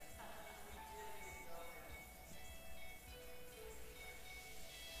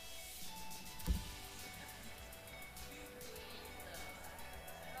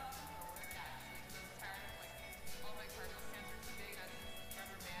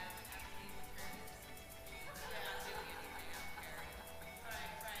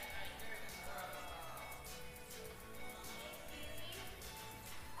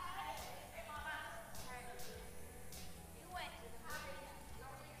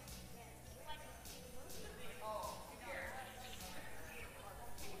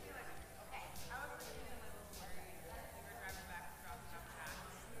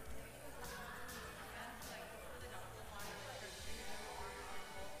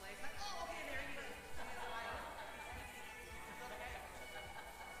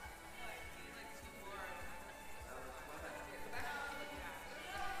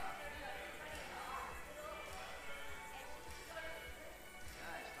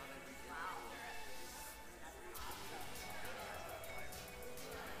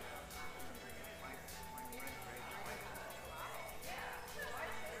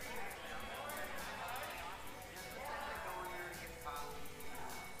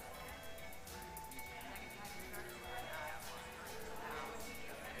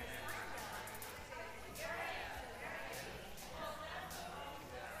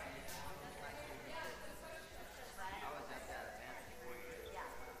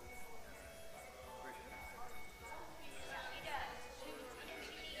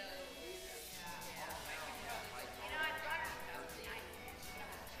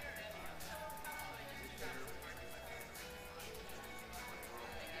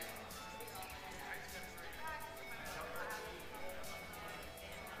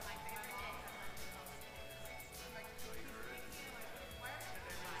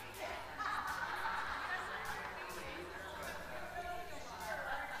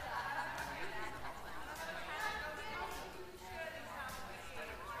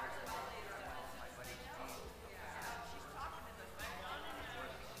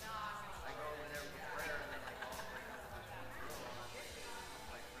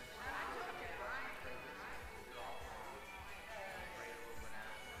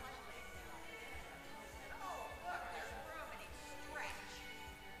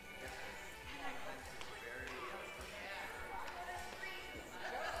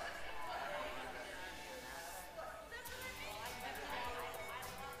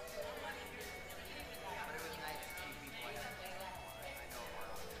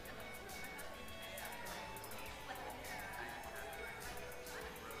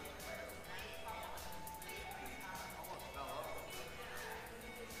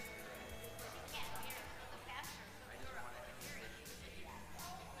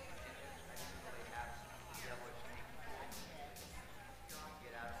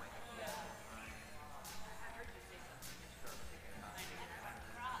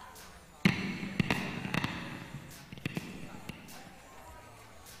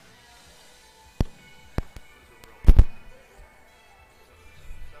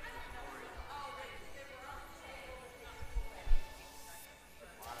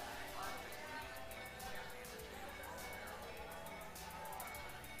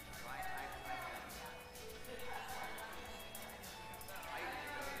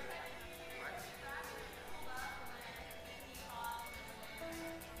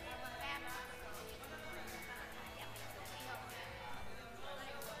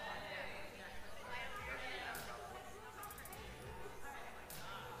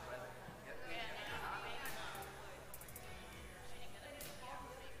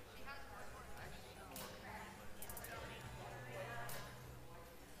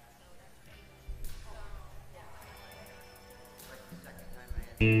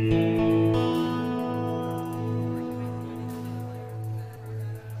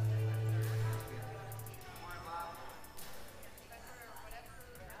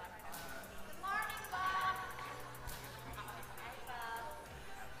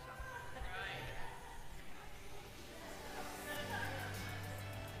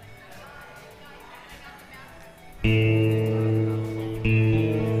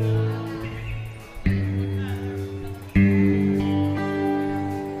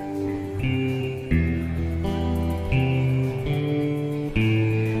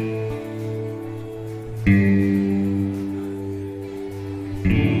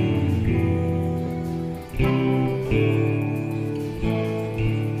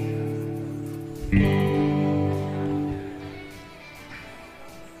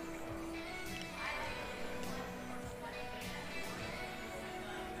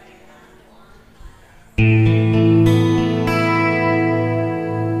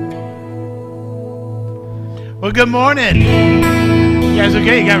Well, good morning. You guys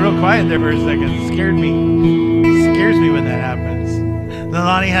okay? You got real quiet there for a second. It scares me when that happens.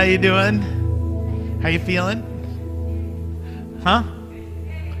 Nalani, how you doing? How you feeling? Huh?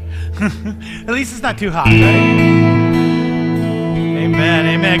 At least it's not too hot, right? Amen,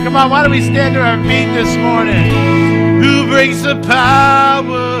 amen. Come on, why don't we stand to our feet this morning? Who breaks the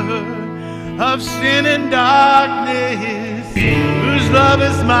power of sin and darkness, whose love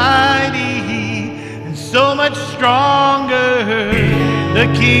is mighty, so much stronger, the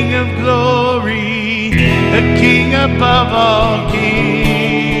King of glory, the King above all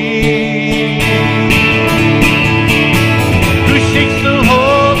kings, who shakes the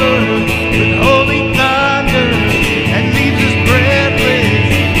whole earth with holy thunder and leaves us breathless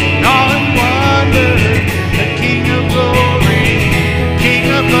and all in wonder, the King of glory, King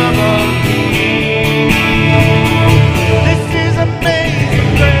above all kings. This is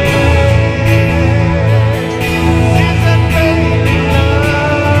amazing grace.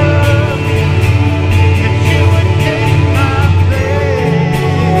 That you would take my place.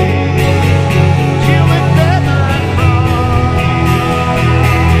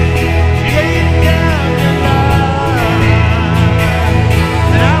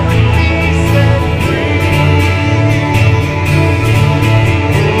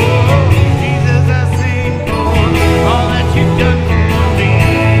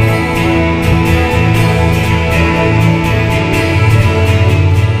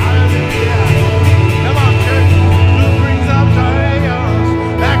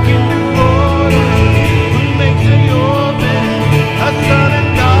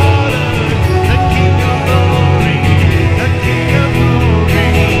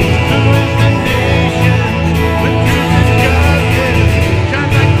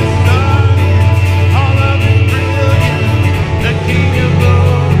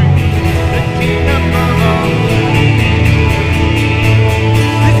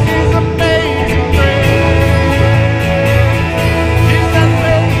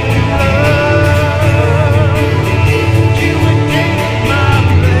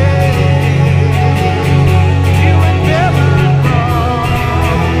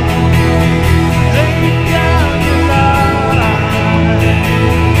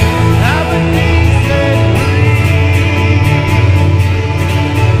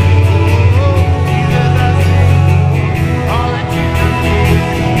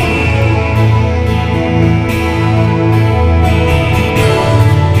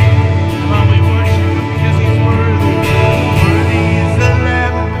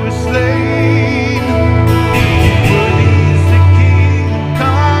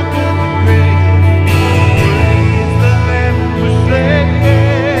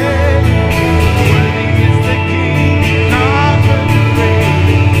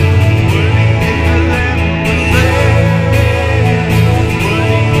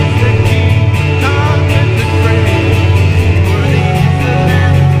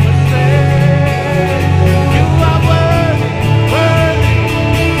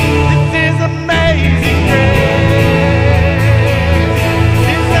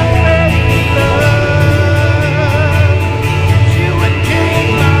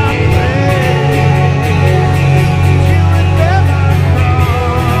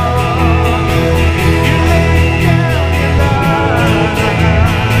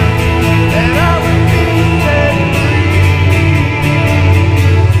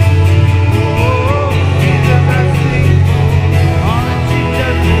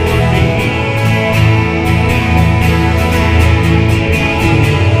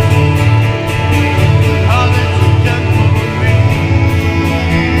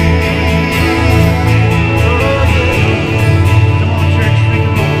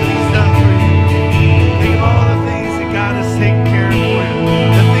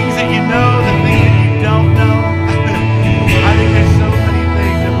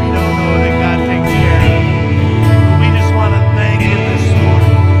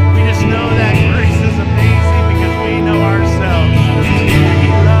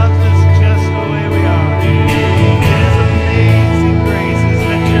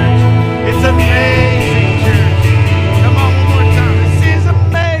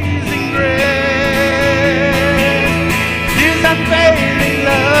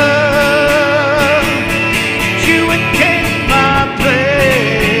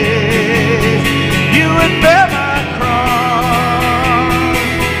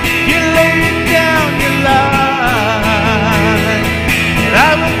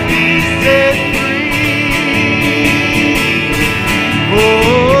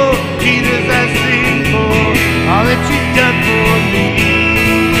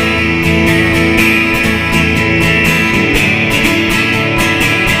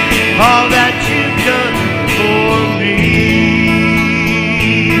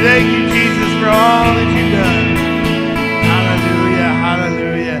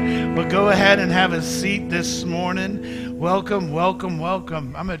 ahead and have a seat this morning. Welcome, welcome,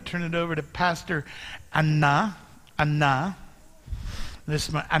 welcome. I'm going to turn it over to Pastor Anna. This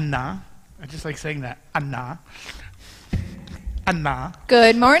is my Anna. I just like saying that. Anna.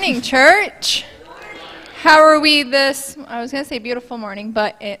 Good morning, church. How are we I was going to say beautiful morning,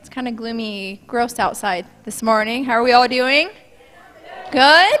 but it's kind of gloomy, gross outside this morning. How are we all doing?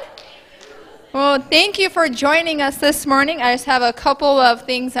 Good? Well, thank you for joining us this morning. I just have a couple of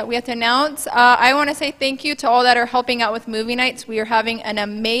things that we have to announce. I want to say thank you to all that are helping out with movie nights. We are having an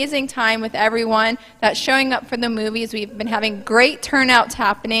amazing time with everyone that's showing up for the movies. We've been having great turnouts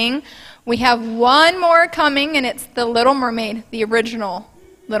happening. We have one more coming, and it's The Little Mermaid, the original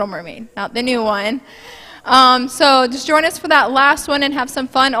Little Mermaid, not the new one. So just join us for that last one and have some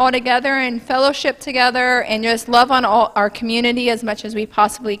fun all together and fellowship together and just love on all our community as much as we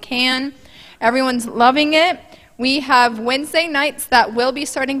possibly can. Everyone's loving it. We have Wednesday nights that will be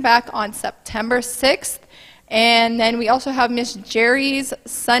starting back on September 6th. And then we also have Miss Jerry's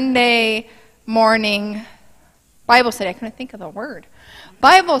Sunday morning Bible study. I couldn't think of the word.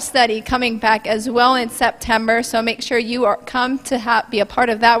 Bible study coming back as well in September. So make sure you come to be a part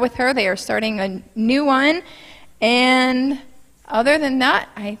of that with her. They are starting a new one. And other than that,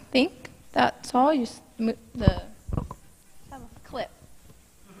 I think that's all. You just have a clip.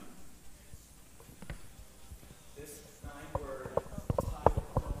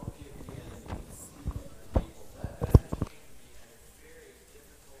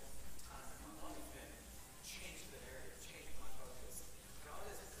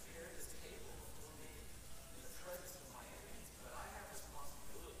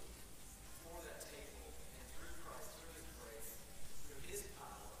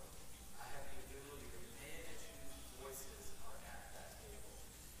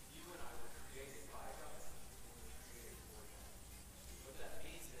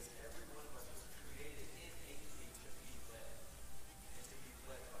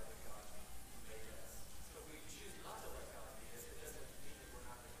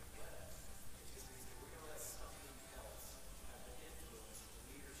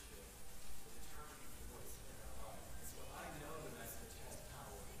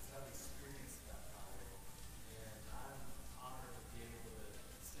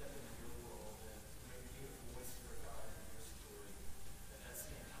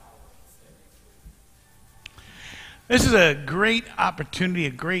 This is a great opportunity, a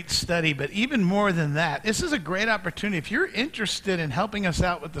great study, but even more than that, this is a great opportunity. If you're interested in helping us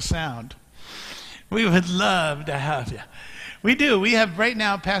out with the sound, we would love to have you. We do. We have right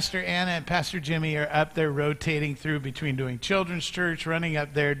now Pastor Anna and Pastor Jimmy are up there rotating through between doing children's church, running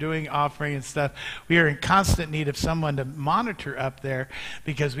up there, doing offering and stuff. We are in constant need of someone to monitor up there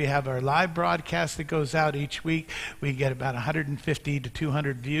because we have our live broadcast that goes out each week. We get about 150 to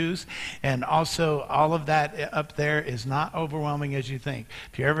 200 views. And also all of that up there is not overwhelming as you think.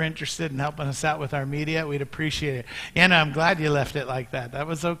 If you're ever interested in helping us out with our media, we'd appreciate it. Anna, I'm glad you left it like that. That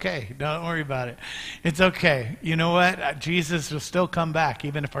was okay. Don't worry about it. It's okay. You know what? Jesus will still come back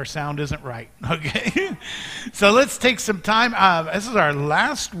even if our sound isn't right, okay? So let's take some time. This is our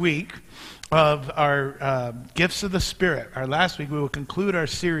last week of our Gifts of the Spirit. Our last week, we will conclude our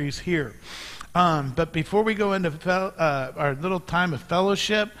series here. But before we go into our little time of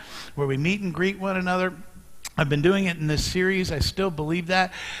fellowship where we meet and greet one another, I've been doing it in this series. I still believe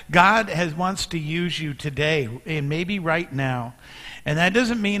that. God wants to use you today and maybe right now. And that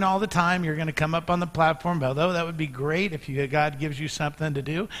doesn't mean all the time you're going to come up on the platform, although that would be great if God gives you something to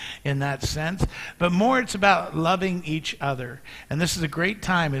do in that sense. But more it's about loving each other. And this is a great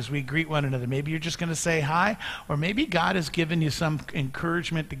time as we greet one another. Maybe you're just going to say hi, or maybe God has given you some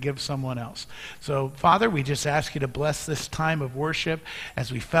encouragement to give someone else. So, Father, we just ask you to bless this time of worship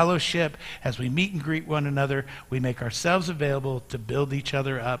as we fellowship, as we meet and greet one another. We make ourselves available to build each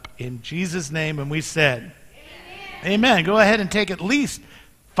other up in Jesus' name. And we said, Amen. Go ahead and take at least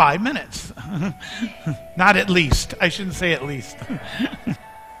 5 minutes. Not at least. I shouldn't say at least.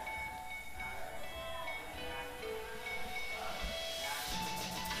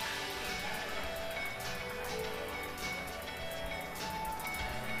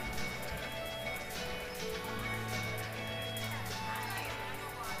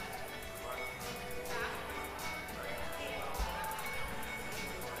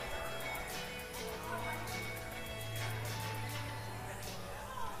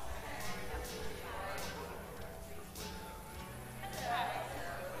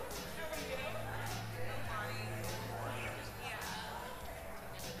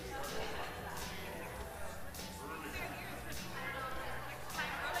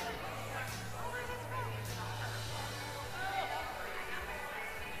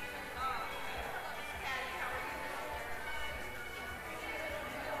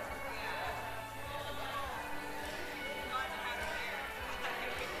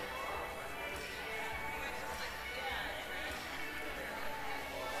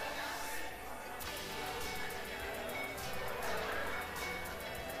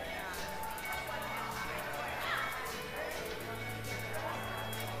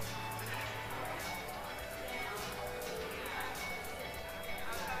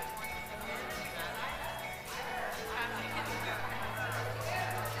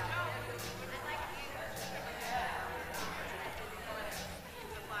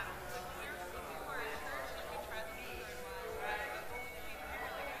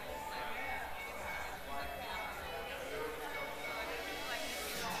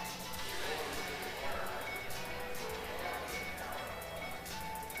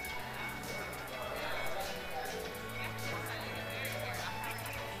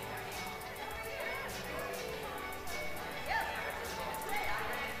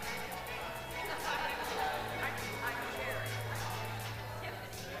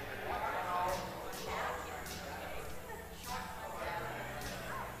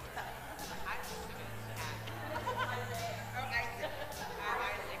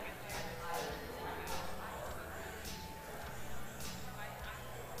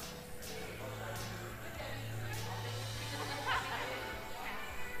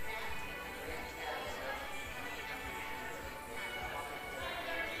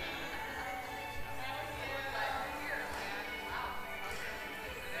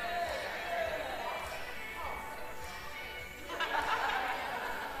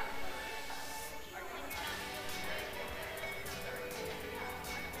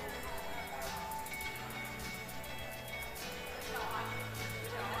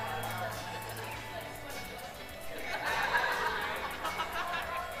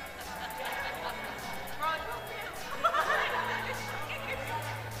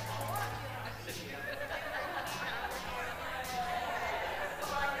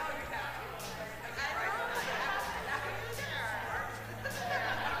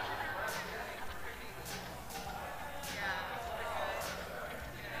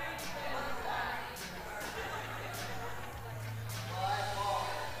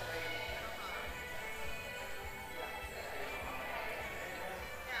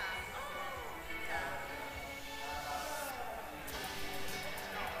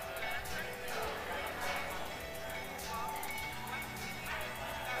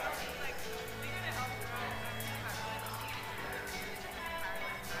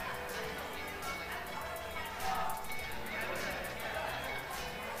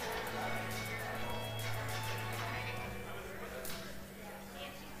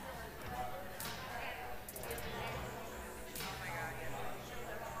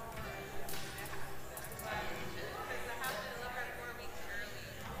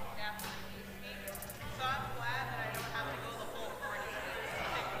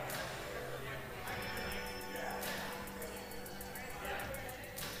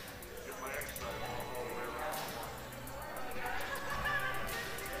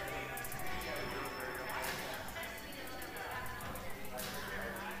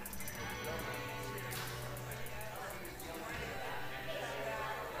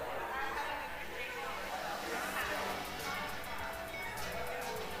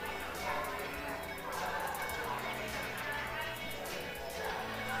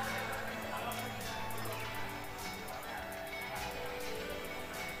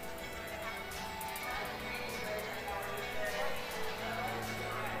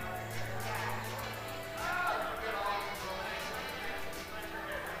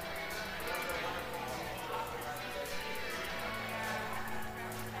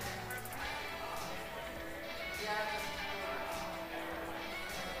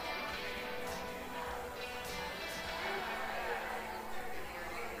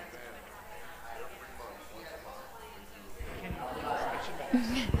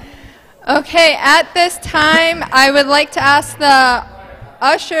 Okay, at this time, I would like to ask the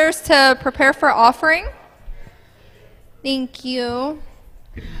ushers to prepare for offering. Thank you.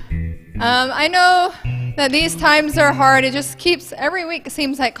 I know that these times are hard. It just keeps, every week it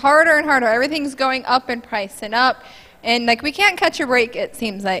seems like harder and harder. Everything's going up in price and up. And like we can't catch a break, it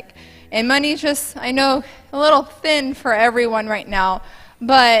seems like. And money's just, I know, a little thin for everyone right now.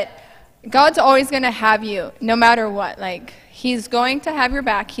 But God's always going to have you, no matter what. Like, He's going to have your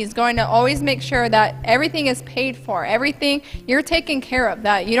back. He's going to always make sure that everything is paid for. Everything, you're taken care of.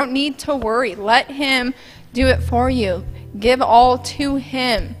 That you don't need to worry. Let Him do it for you. Give all to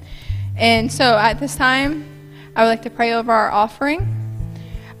Him. And so at this time, I would like to pray over our offering.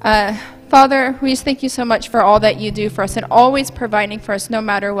 Father, we just thank you so much for all that you do for us and always providing for us no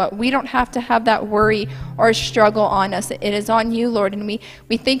matter what. We don't have to have that worry or struggle on us. It is on you, Lord. And we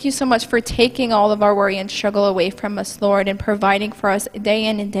thank you so much for taking all of our worry and struggle away from us, Lord, and providing for us day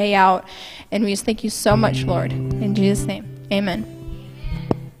in and day out. And we just thank you so much, Lord. In Jesus' name, amen.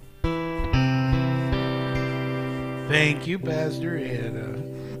 Thank you, Pastor Anna.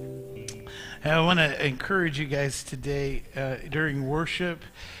 I want to encourage you guys today during worship.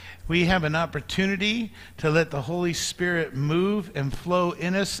 We have an opportunity to let the Holy Spirit move and flow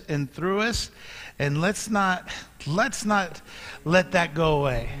in us and through us, and let's not let that go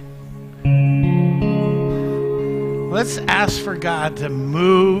away. Let's ask for God to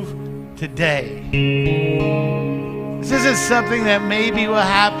move today. This isn't something that maybe will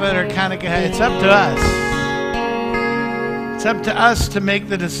happen or kind of, it's up to us. It's up to us to make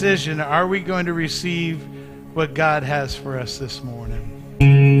the decision. Are we going to receive what God has for us this morning? So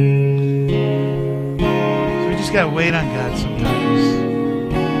we just got to wait on God sometimes.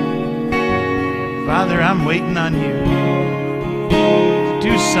 Father, I'm waiting on you to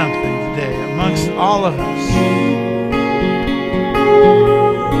do something today amongst all of us.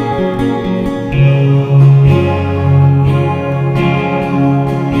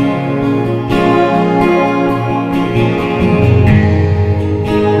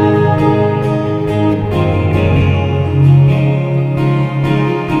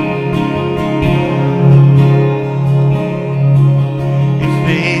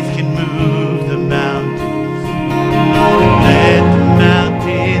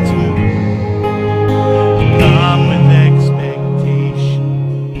 Come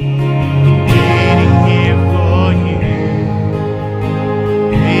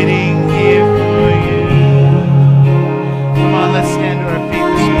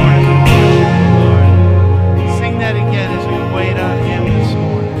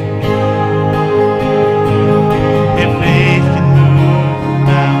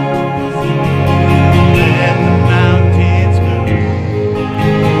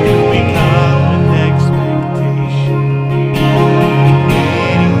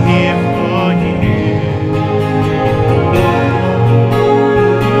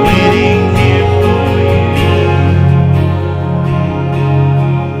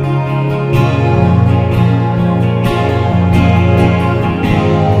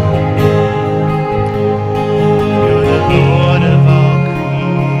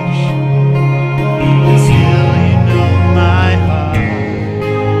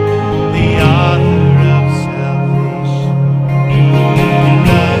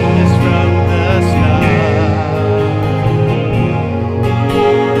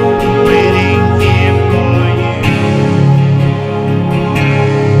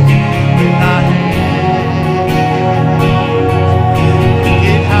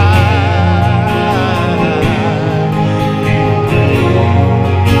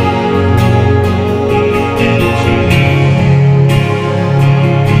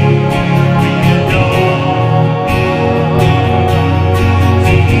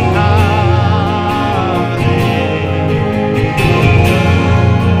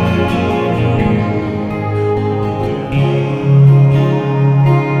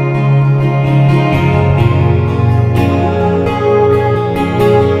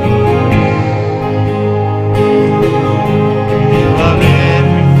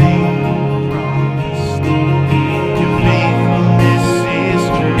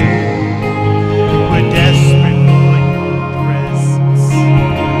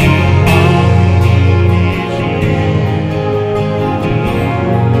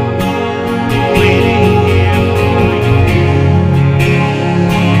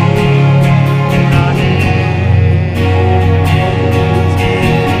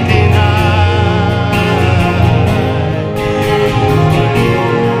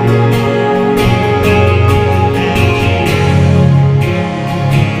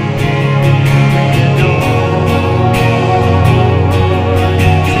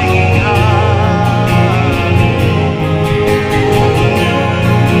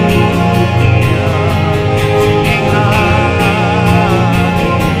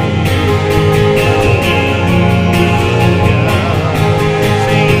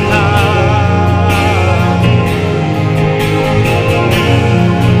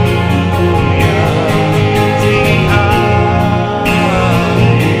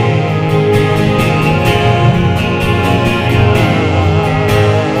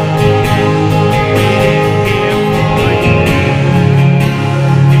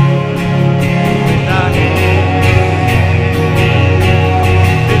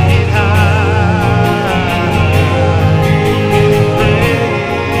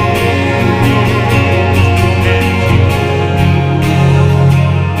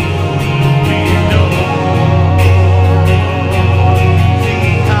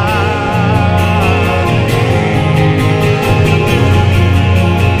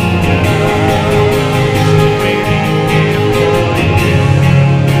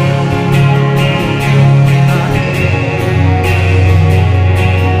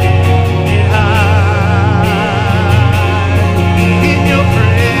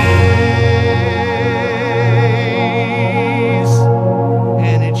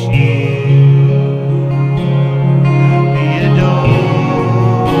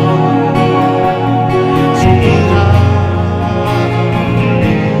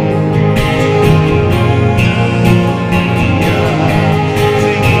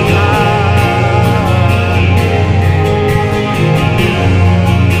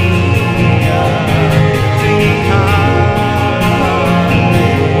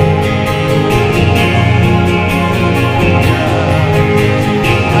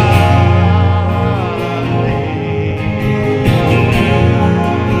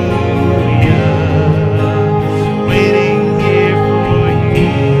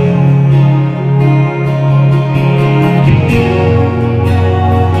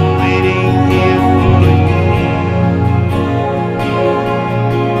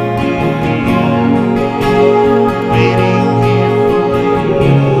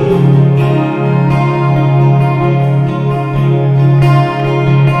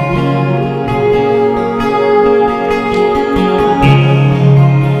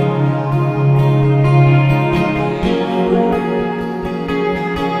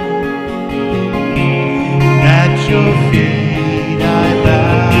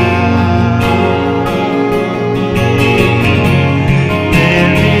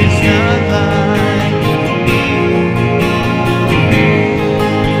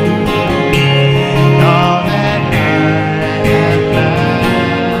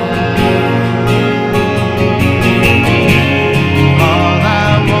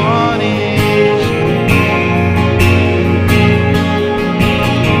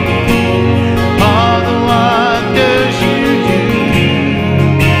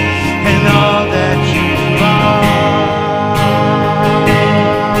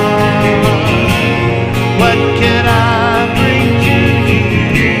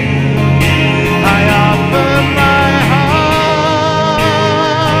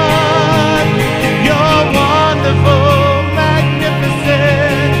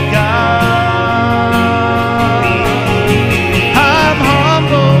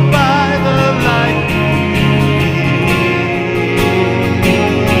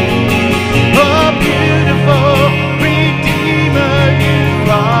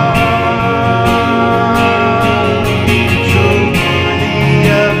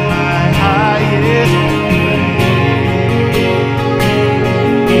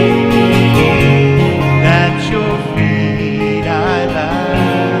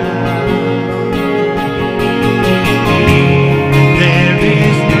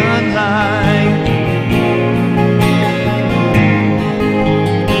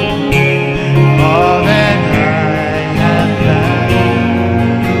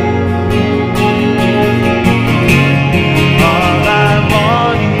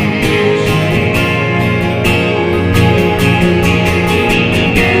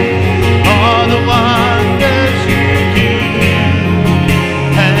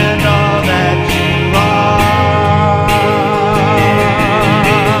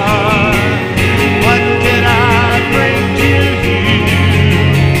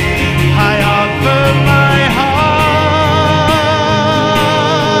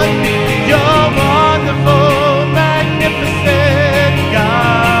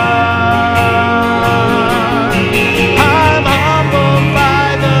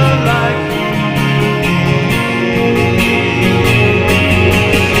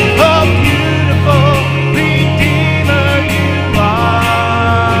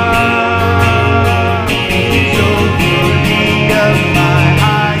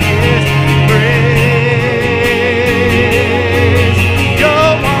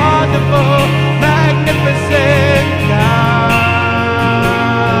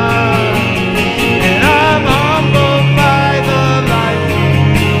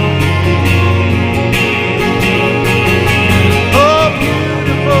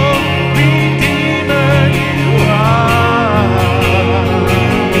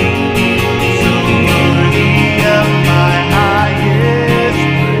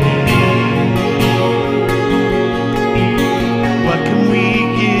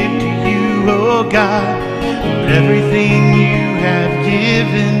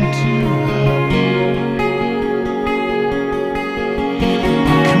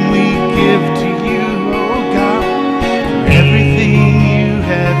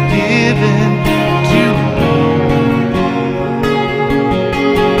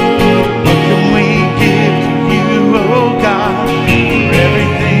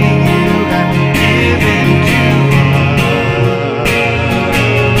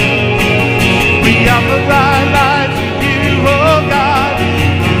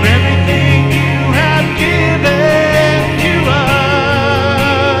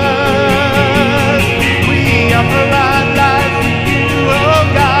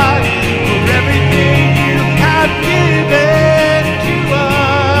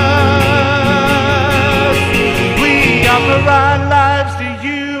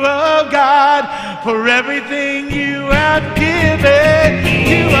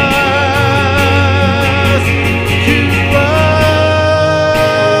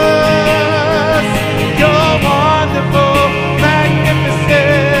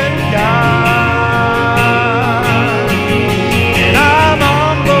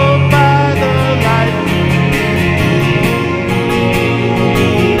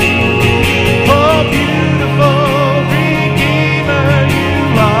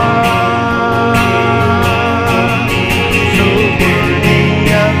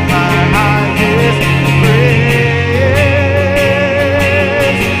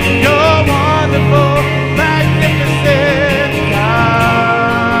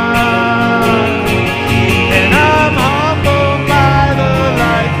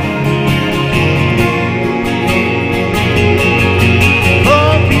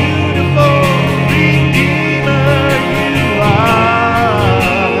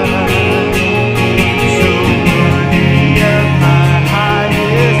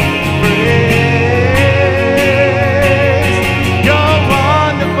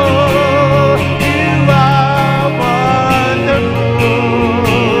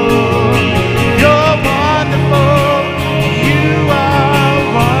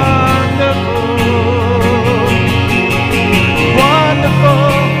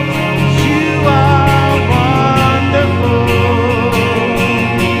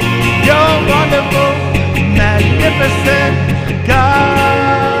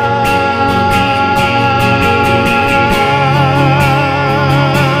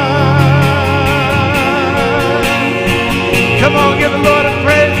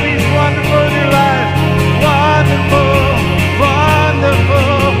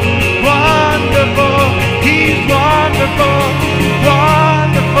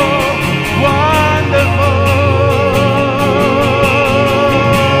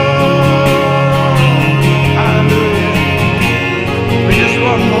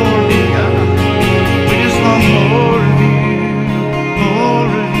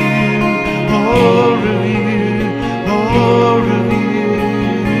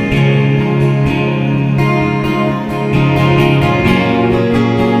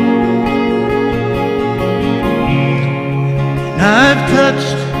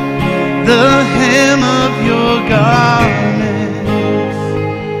touched the hem of your garment,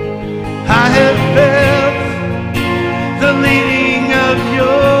 I have felt the leading of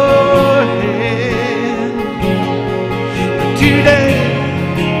your hand. But today,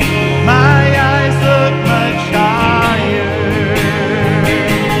 my eyes look much higher.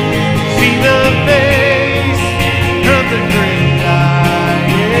 See the face of the great I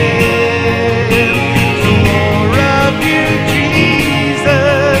am. So more of you,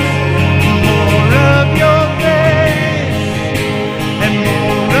 Jesus, more of your face, and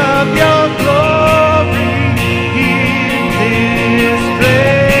more of your glory in this place.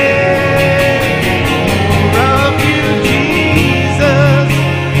 More of you, Jesus,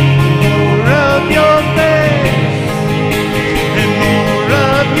 more of your face, and more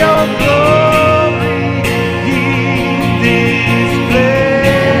of your glory in this place.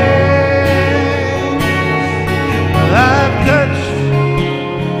 Well, I've touched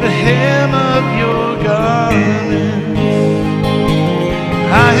the hem of your garment.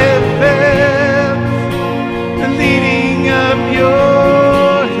 I have felt the leading of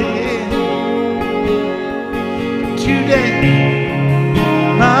your hand. Today,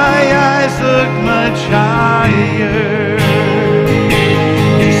 my eyes look much higher.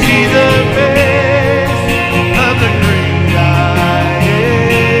 You see the face of the great I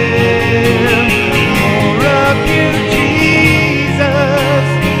am. More of you, Jesus,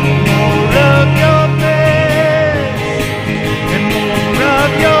 more of your face, and more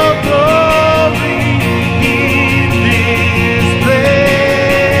of your glory in this place.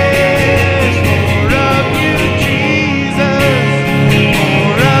 More of you, Jesus,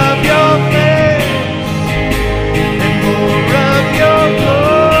 more of your face, and more of your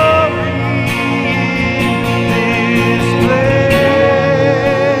glory in this place.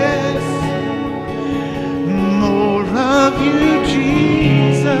 More of you,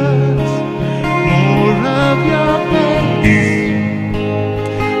 Jesus, more of your face,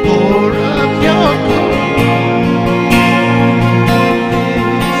 more of your glory.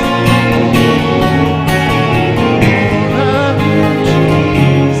 More of you,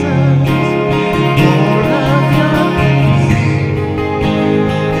 Jesus, more of your face,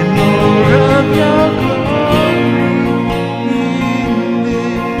 and more of your glory in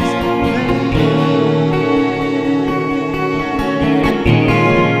this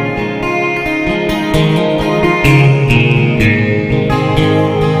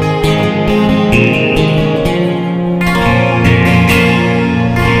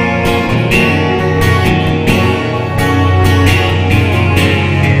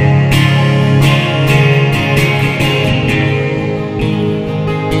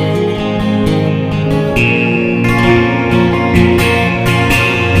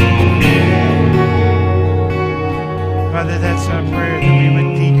Father, that's our prayer, that we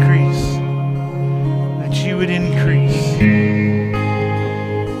would decrease, that you would increase.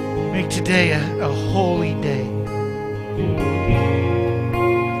 Make today a holy day.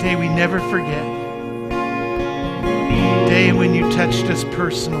 A day we never forget. A day when you touched us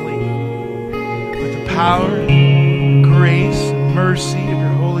personally with the power, grace, and mercy of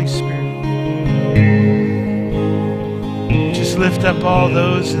your Holy Spirit. Just lift up all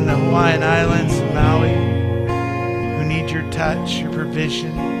those in the Hawaiian Islands and Maui who need your touch, your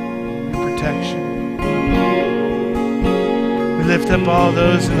provision, your protection. We lift up all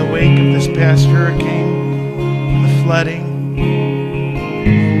those in the wake of this past hurricane, the flooding.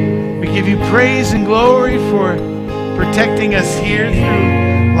 We give you praise and glory for protecting us here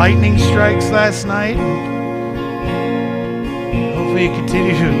through lightning strikes last night. Hopefully you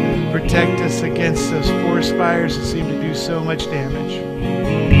continue to protect us against those forest fires that seem to do so much damage.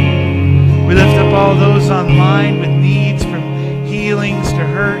 We lift up all those online with needs, from healings to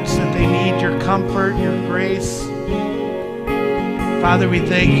hurts, that they need your comfort, your grace. Father, we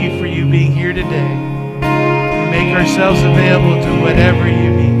thank you for you being here today. We make ourselves available to whatever you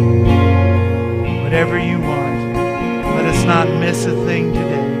need, whatever you want. Let us not miss a thing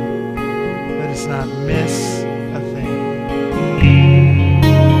today. Let us not miss a thing.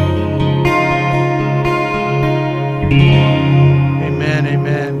 Amen,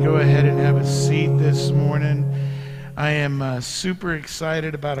 amen. Go ahead and have a seat this morning. I am super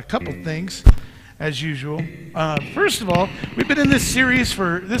excited about a couple things, as usual. First of all, we've been in this series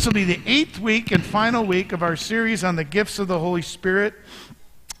this will be the 8th week and final week of our series on the gifts of the Holy Spirit,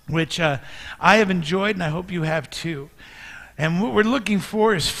 which I have enjoyed, and I hope you have too. And what we're looking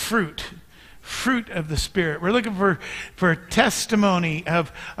for is fruit of the Spirit. We're looking for testimony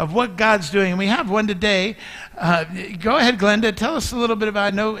of what God's doing. And we have one today. Go ahead, Glenda. Tell us a little bit about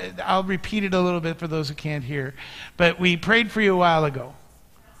it. I know I'll repeat it a little bit for those who can't hear. But we prayed for you a while ago.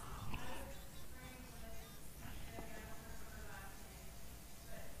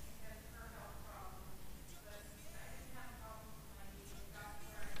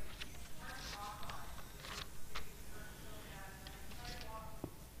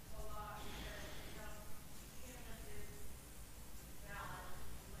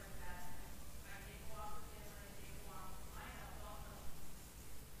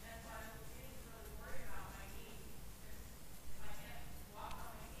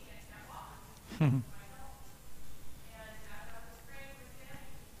 Mhm.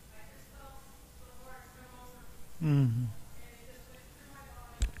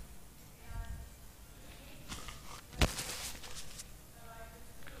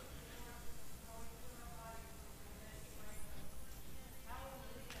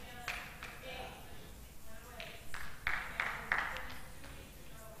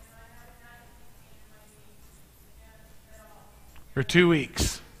 For 2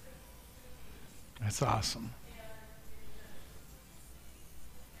 weeks. That's awesome.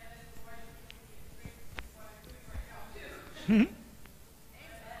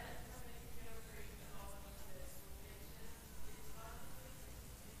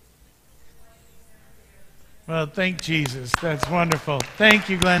 Well, thank Jesus. That's wonderful. Thank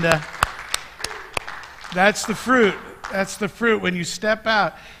you, Glenda. That's the fruit. That's the fruit. When you step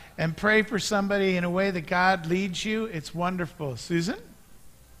out and pray for somebody in a way that God leads you, it's wonderful. Susan?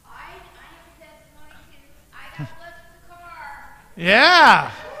 I have a testimony too. I got blessed with a car.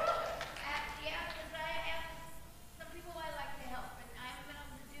 Yeah. Yeah, because I have some people I like to help, and I haven't been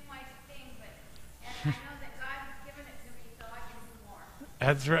able to do my thing, and I know that God has given it to me so I can do more.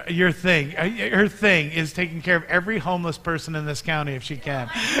 That's right. Your thing. Her thing is taking care of every homeless person in this county if she can.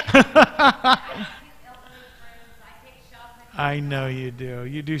 I know you do.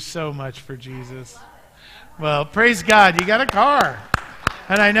 You do so much for Jesus. Well, praise God. You got a car.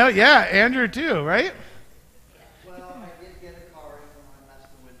 And I know, yeah, Andrew too, right? Well, I did get a car, even when I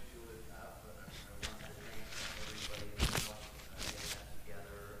messed the windshield up, but I wanted to thank everybody who helped get that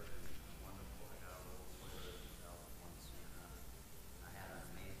together. It was wonderful. I got a little Toyota 2001 Sienna. I had an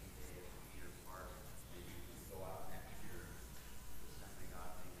amazing day at Peter Park. Maybe we can go out next year. The Assembly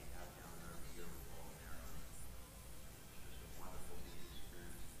God thing they have down there every year with all the narrow. It's just a wonderful meeting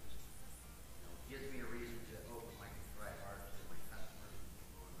experience. It gives me a reason to open my contrite heart to my customers and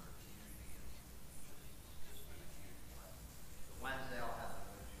people in our community. It's just been a huge blessing. So Wednesday I'll have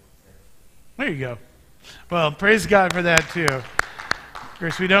the windshield fixed. There you go. Well, praise God for that too. Of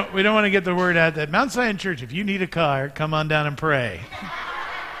course, we don't want to get the word out that Mount Zion Church, if you need a car, come on down and pray.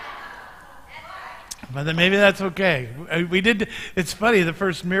 But then maybe that's okay. We did. It's funny. The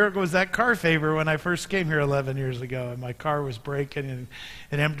first miracle was that car favor when I first came here 11 years ago, and my car was breaking, and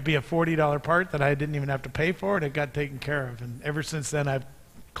it happened to be a $40 part that I didn't even have to pay for, and it got taken care of. And ever since then, I've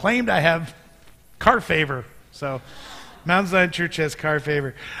claimed I have car favor. So Mount Zion Church has car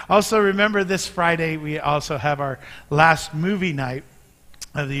favor. Also, remember this Friday we also have our last movie night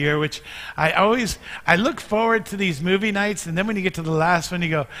of the year, which I look forward to these movie nights, and then when you get to the last one, you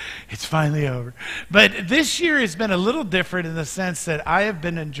go, it's finally over. But this year has been a little different in the sense that I have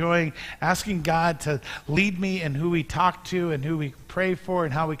been enjoying asking God to lead me in who we talk to and who we pray for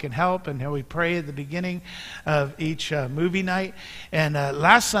and how we can help and how we pray at the beginning of each movie night. And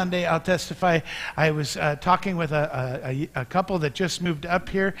last Sunday, I'll testify, I was talking with a couple that just moved up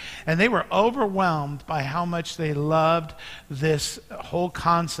here, and they were overwhelmed by how much they loved this whole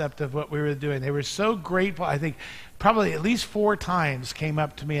concept of what we were doing. They were so grateful. I think probably at least 4 times came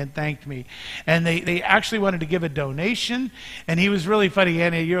up to me and thanked me. And they actually wanted to give a donation, and he was really funny.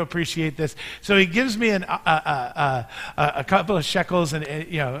 Annie, you'll appreciate this. So he gives me a couple of shekels and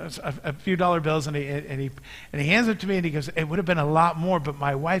a few dollar bills, and he hands them to me, and he goes, it would have been a lot more, but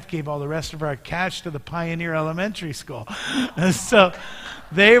my wife gave all the rest of our cash to the Pioneer Elementary School. So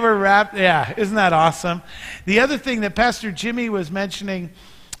they were wrapped. Yeah, isn't that awesome? The other thing that Pastor Jimmy was mentioning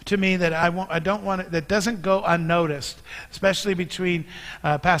to me that I don't want that doesn't go unnoticed, especially between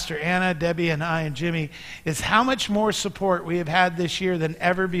Pastor Anna, Debbie, and I and Jimmy, is how much more support we have had this year than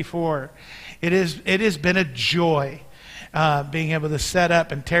ever before. It has been a joy being able to set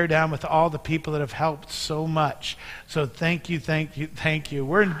up and tear down with all the people that have helped so much. So thank you.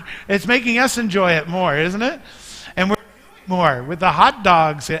 It's making us enjoy it more, isn't it? And we're more with the hot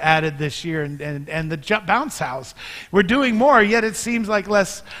dogs added this year and the bounce house. We're doing more, yet it seems like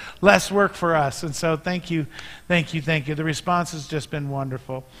less work for us. And so thank you. The response has just been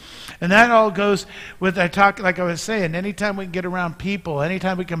wonderful. And that all goes with, like I was saying, anytime we can get around people,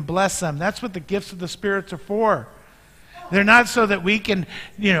 anytime we can bless them, that's what the gifts of the Spirit are for. They're not so that we can,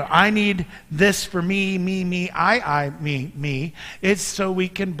 I need this for me, I, me. It's so we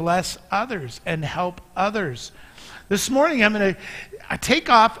can bless others and help others. This morning, I'm going to take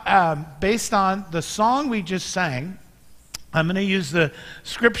off based on the song we just sang. I'm going to use the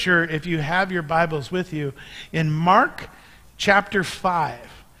scripture, if you have your Bibles with you, in Mark chapter 5.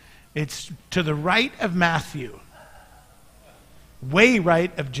 It's to the right of Matthew, way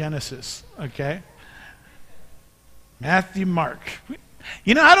right of Genesis, okay? Matthew, Mark.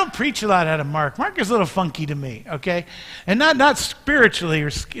 You know, I don't preach a lot out of Mark. Mark is a little funky to me, okay? And not spiritually.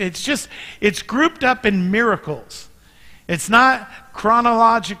 It's grouped up in miracles. It's not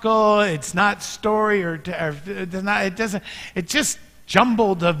chronological. It's not story it's just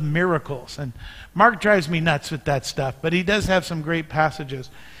jumbled of miracles. And Mark drives me nuts with that stuff, but he does have some great passages.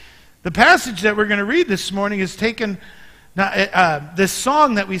 The passage that we're going to read this morning is taken, this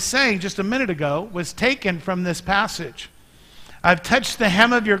song that we sang just a minute ago was taken from this passage. I've touched the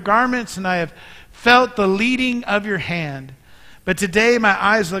hem of your garments, and I have felt the leading of your hand. But today my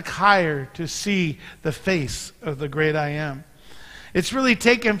eyes look higher to see the face of the great I am. It's really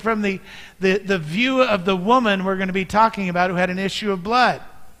taken from the view of the woman we're going to be talking about who had an issue of blood.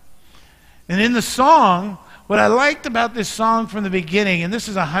 And in the song, what I liked about this song from the beginning, and this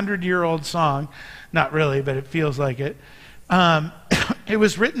is a 100-year-old song, not really, but it feels like it. It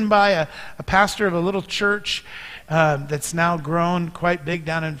was written by a pastor of a little church that's now grown quite big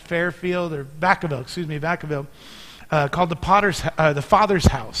down in Fairfield, or Vacaville, called the Father's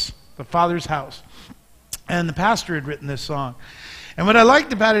House. The Father's House. And the pastor had written this song. And what I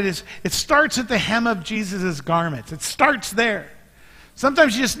liked about it is it starts at the hem of Jesus' garments. It starts there.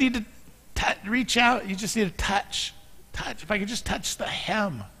 Sometimes you just need to reach out. You just need to touch. If I could just touch the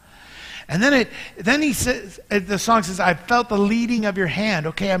hem. And then he says, the song says, "I've felt the leading of your hand."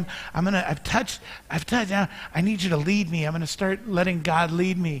 Okay, I've touched. Now I need you to lead me. I'm going to start letting God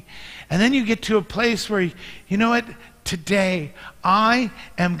lead me. And then you get to a place where, you know what? Today, I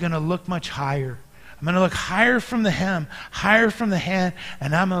am going to look much higher. I'm going to look higher from the hem, higher from the hand,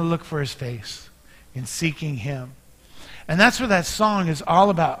 and I'm going to look for his face in seeking him. And that's what that song is all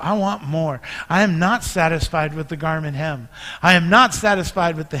about. I want more. I am not satisfied with the garment hem. I am not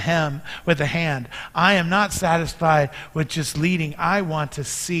satisfied with the hem, with the hand. I am not satisfied with just leading. I want to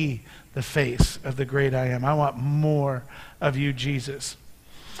see the face of the great I am. I want more of you, Jesus.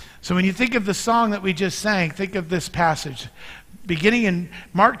 So when you think of the song that we just sang, think of this passage. Beginning in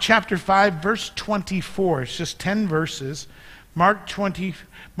Mark chapter 5, verse 24. It's just 10 verses. Mark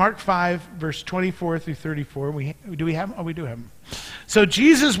 5, verse 24 through 34. Do we have them? Oh, we do have them. So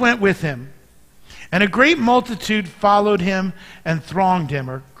Jesus went with him, and a great multitude followed him and thronged him,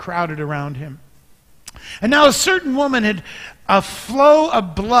 or crowded around him. And now a certain woman had a flow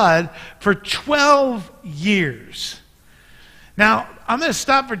of blood for 12 years. Now, I'm going to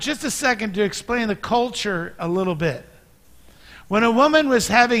stop for just a second to explain the culture a little bit. When a woman was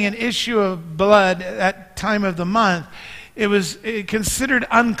having an issue of blood at that time of the month, it was considered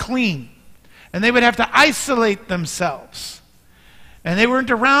unclean. And they would have to isolate themselves. And they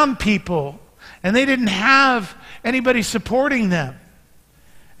weren't around people. And they didn't have anybody supporting them.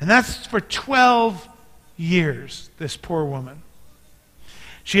 And that's for 12 years, this poor woman.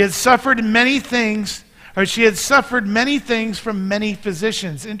 She had suffered many things from many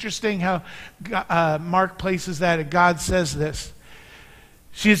physicians. Interesting how Mark places that, and God says this.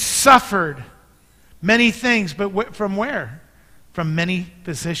 She had suffered many things, but from where? From many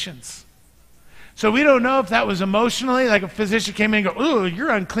physicians. So we don't know if that was emotionally, like a physician came in and go, "Ooh, you're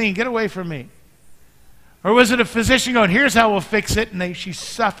unclean, get away from me." Or was it a physician going, "Here's how we'll fix it," and she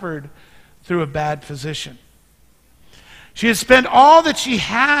suffered through a bad physician. She had spent all that she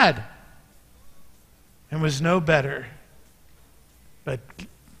had and was no better, but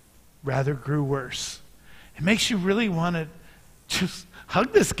rather grew worse. It makes you really want to just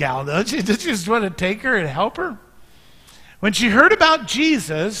hug this gal, don't you? Don't you just want to take her and help her? When she heard about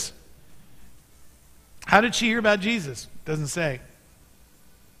Jesus, how did she hear about Jesus? Doesn't say.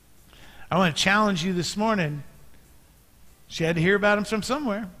 I want to challenge you this morning. She had to hear about him from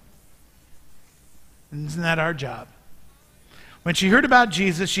somewhere. And isn't that our job? When she heard about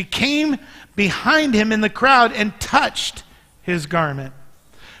Jesus, she came behind him in the crowd and touched his garment.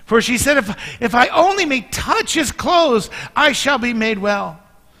 For she said, if I only may touch his clothes, I shall be made well.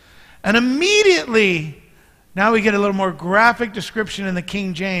 And immediately, now we get a little more graphic description in the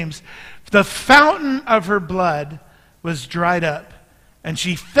King James, the fountain of her blood was dried up, and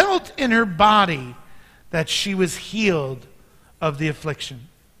she felt in her body that she was healed of the affliction.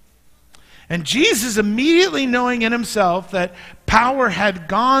 And Jesus, immediately knowing in himself that power had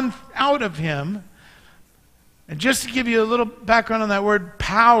gone out of him, and just to give you a little background on that word,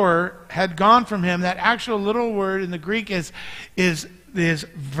 power had gone from him. That actual little word in the Greek is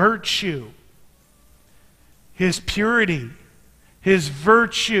virtue. His purity, his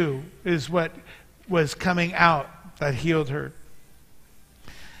virtue is what was coming out that healed her.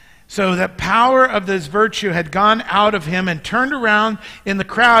 So the power of this virtue had gone out of him and turned around in the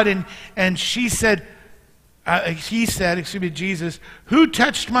crowd, and he said, Jesus, "Who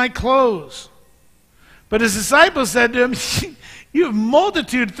touched my clothes?" But his disciples said to him, You have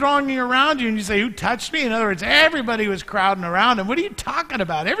multitude thronging around you, and you say, who touched me? In other words, everybody was crowding around him. What are you talking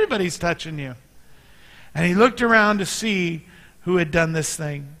about? Everybody's touching you. And he looked around to see who had done this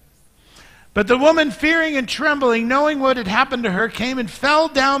thing. But the woman, fearing and trembling, knowing what had happened to her, came and fell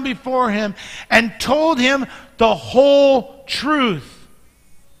down before him and told him the whole truth.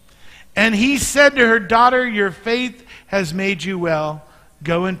 And he said to her, daughter, your faith has made you well.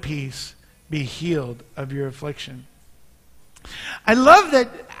 Go in peace. Be healed of your affliction. I love that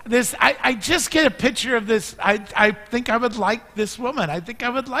this, I just get a picture of this. I think I would like this woman. I think I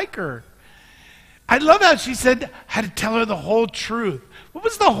would like her. I love how she said, I had to tell her the whole truth. What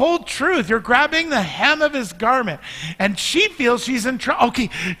was the whole truth? You're grabbing the hem of his garment. And she feels she's in trouble. Okay,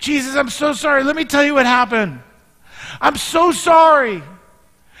 Jesus, I'm so sorry. Let me tell you what happened. I'm so sorry.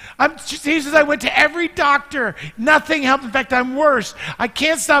 Jesus, I went to every doctor. Nothing helped. In fact, I'm worse. I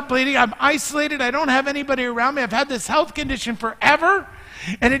can't stop bleeding. I'm isolated. I don't have anybody around me. I've had this health condition forever,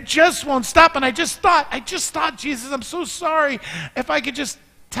 and it just won't stop. And I just thought, Jesus, I'm so sorry. If I could just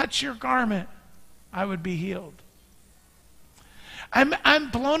touch your garment, I would be healed.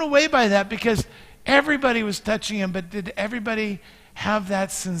 I'm blown away by that because everybody was touching him, but did everybody have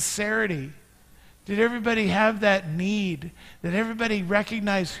that sincerity? Did everybody have that need? Did everybody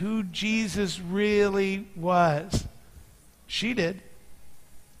recognize who Jesus really was? She did.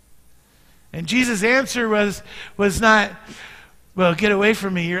 And Jesus' answer was not, well, get away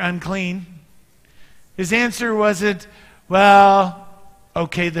from me, you're unclean. His answer wasn't, well,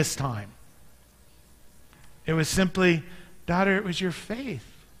 okay this time. It was simply, daughter, it was your faith.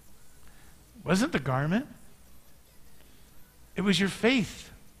 It wasn't the garment. It was your faith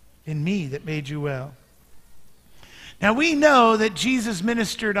in me that made you well. Now we know that Jesus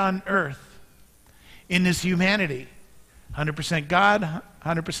ministered on earth in his humanity. 100% God,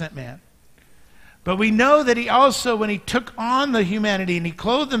 100% man. But we know that he also, when he took on the humanity and he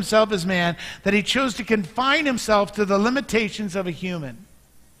clothed himself as man, that he chose to confine himself to the limitations of a human.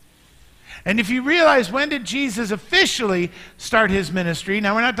 And if you realize, when did Jesus officially start his ministry?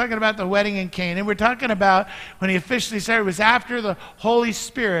 Now, we're not talking about the wedding in Canaan. We're talking about when he officially started. It was after the Holy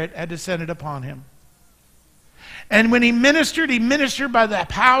Spirit had descended upon him. And when he ministered by the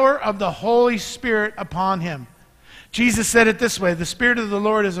power of the Holy Spirit upon him. Jesus said it this way, the Spirit of the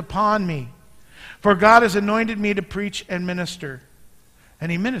Lord is upon me, for God has anointed me to preach and minister.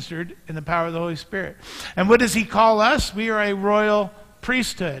 And he ministered in the power of the Holy Spirit. And what does he call us? We are a royal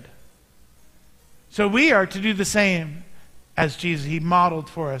priesthood. So we are to do the same as Jesus. He modeled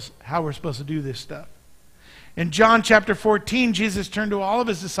for us how we're supposed to do this stuff. In John chapter 14, Jesus turned to all of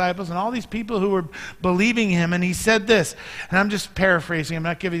his disciples and all these people who were believing him, and he said this, and I'm just paraphrasing, I'm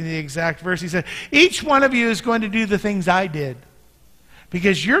not giving the exact verse. He said, each one of you is going to do the things I did,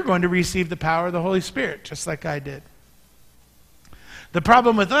 because you're going to receive the power of the Holy Spirit, just like I did. The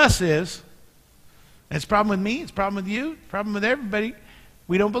problem with us is, and it's a problem with me, it's a problem with you, it's a problem with everybody,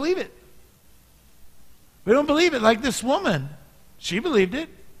 we don't believe it. We don't believe it like this woman. She believed it.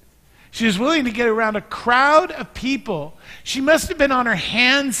 She was willing to get around a crowd of people. She must have been on her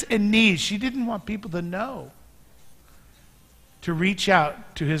hands and knees. She didn't want people to know, to reach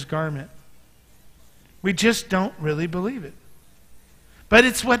out to his garment. We just don't really believe it. But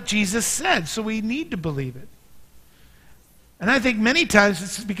it's what Jesus said, so we need to believe it. And I think many times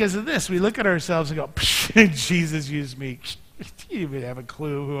it's because of this. We look at ourselves and go, Jesus used me. Do you even have a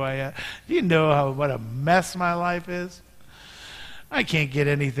clue who I am? Do you know what a mess my life is? I can't get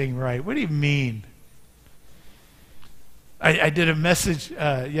anything right. What do you mean? I did a message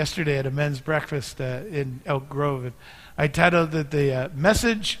yesterday at a men's breakfast in Elk Grove. And I titled it the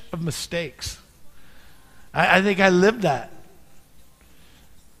Message of Mistakes. I think I lived that.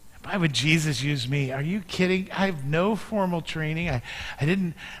 Why would Jesus use me? Are you kidding? I have no formal training. I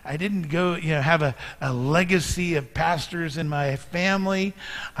didn't go, have a legacy of pastors in my family.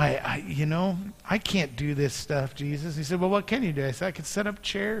 I can't do this stuff, Jesus. He said, well, what can you do? I said, I could set up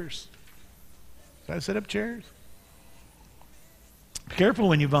chairs. So I set up chairs. Be careful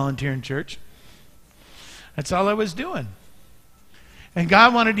when you volunteer in church. That's all I was doing. And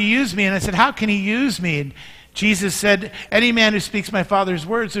God wanted to use me, and I said, how can he use me? And Jesus said, any man who speaks my Father's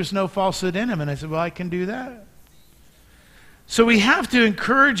words, there's no falsehood in him. And I said, well, I can do that. So we have to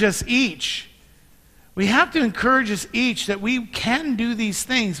encourage us each. We have to encourage us each that we can do these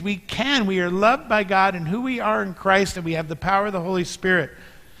things. We can. We are loved by God and who we are in Christ, and we have the power of the Holy Spirit.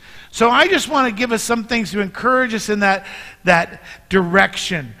 So I just want to give us some things to encourage us in that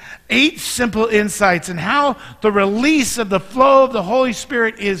direction. 8 simple insights in how the release of the flow of the Holy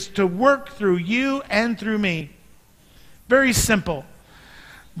Spirit is to work through you and through me. Very simple.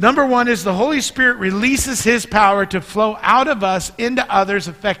 Number one is the Holy Spirit releases his power to flow out of us into others,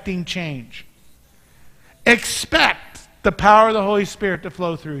 affecting change. Expect the power of the Holy Spirit to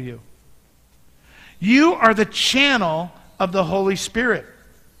flow through you. You are the channel of the Holy Spirit.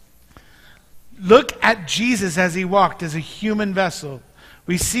 Look at Jesus as he walked as a human vessel.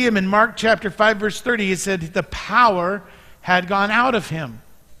 We see him in Mark chapter 5, verse 30. He said the power had gone out of him.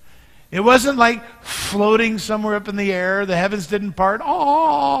 It wasn't like floating somewhere up in the air. The heavens didn't part.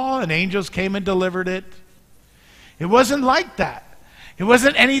 Oh, and angels came and delivered it. It wasn't like that. It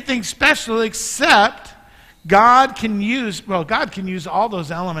wasn't anything special except God can use all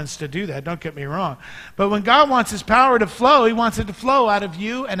those elements to do that. Don't get me wrong. But when God wants his power to flow, he wants it to flow out of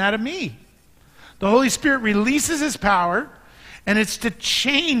you and out of me. The Holy Spirit releases his power, and it's to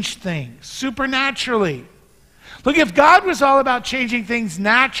change things supernaturally. Look, if God was all about changing things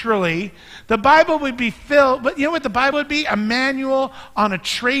naturally, the Bible would be filled, but you know what the Bible would be? A manual on a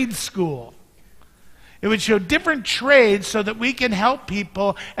trade school. It would show different trades so that we can help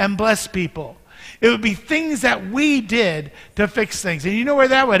people and bless people. It would be things that we did to fix things. And you know where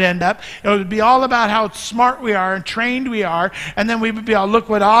that would end up? It would be all about how smart we are and trained we are, and then we would be all, look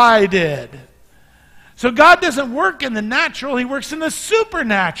what I did. So God doesn't work in the natural, he works in the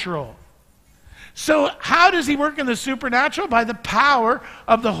supernatural. So how does he work in the supernatural? By the power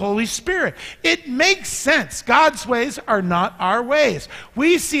of the Holy Spirit. It makes sense. God's ways are not our ways.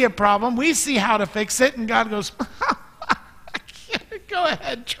 We see a problem, we see how to fix it, and God goes, go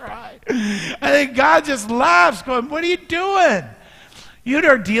ahead, try. I think God just laughs, going, what are you doing? You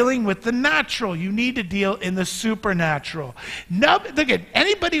are dealing with the natural. You need to deal in the supernatural. No, look at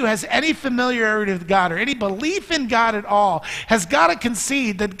anybody who has any familiarity with God or any belief in God at all has got to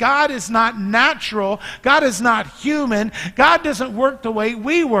concede that God is not natural. God is not human. God doesn't work the way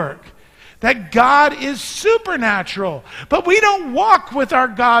we work. That God is supernatural. But we don't walk with our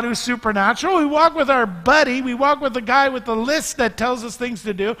God who's supernatural. We walk with our buddy. We walk with the guy with the list that tells us things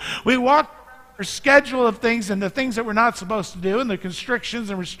to do. We walk our schedule of things and the things that we're not supposed to do and the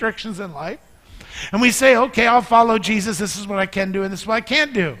constrictions and restrictions in life. And we say, okay, I'll follow Jesus. This is what I can do and this is what I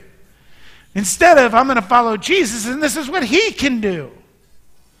can't do. Instead of, I'm going to follow Jesus and this is what he can do.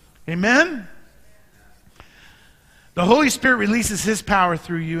 Amen? The Holy Spirit releases his power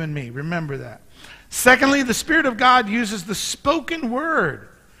through you and me. Remember that. Secondly, the Spirit of God uses the spoken word.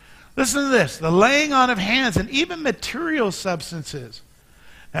 Listen to this. The laying on of hands and even material substances.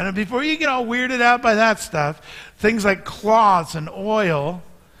 And before you get all weirded out by that stuff, things like cloths and oil,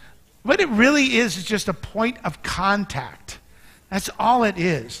 what it really is just a point of contact. That's all it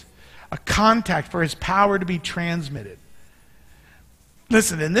is. A contact for his power to be transmitted.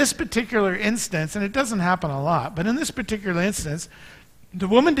 Listen, in this particular instance, and it doesn't happen a lot, but in this particular instance, the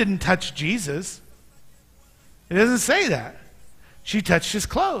woman didn't touch Jesus. It doesn't say that. She touched his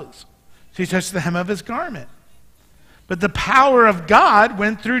clothes. She touched the hem of his garment. But the power of God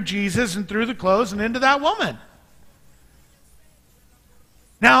went through Jesus and through the clothes and into that woman.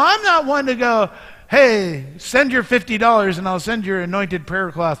 Now, I'm not one to go, hey, send your $50 and I'll send your anointed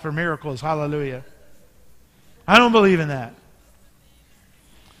prayer cloth for miracles. Hallelujah. I don't believe in that.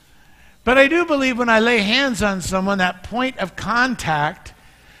 But I do believe when I lay hands on someone, that point of contact,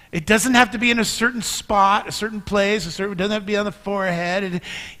 it doesn't have to be in a certain spot, a certain place, it doesn't have to be on the forehead.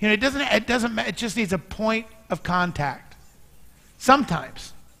 It just needs a point of contact.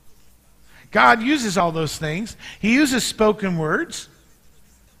 Sometimes. God uses all those things. He uses spoken words.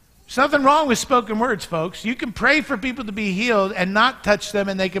 There's nothing wrong with spoken words, folks. You can pray for people to be healed and not touch them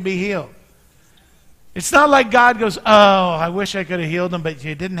and they can be healed. It's not like God goes, oh, I wish I could have healed them, but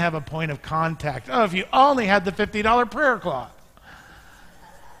you didn't have a point of contact. Oh, if you only had the $50 prayer cloth.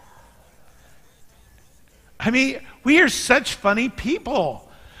 I mean, we are such funny people.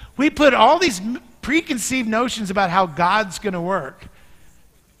 We put all these preconceived notions about how God's going to work.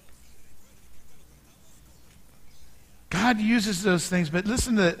 God uses those things, but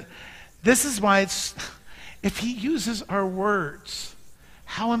listen to this is why if he uses our words,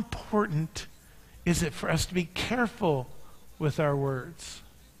 how important is it for us to be careful with our words?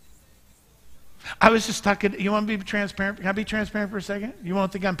 I was just talking, you want me to be transparent? Can I be transparent for a second? You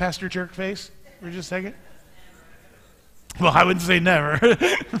won't think I'm Pastor Jerkface for just a second? Well, I wouldn't say never.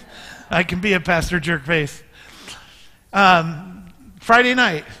 I can be a Pastor Jerkface. Friday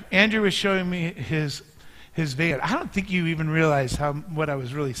night, Andrew was showing me his van. I don't think you even realize what I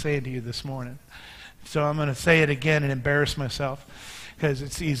was really saying to you this morning. So I'm going to say it again and embarrass myself, because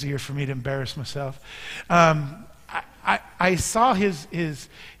it's easier for me to embarrass myself. I saw his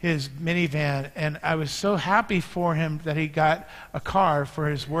minivan, and I was so happy for him that he got a car for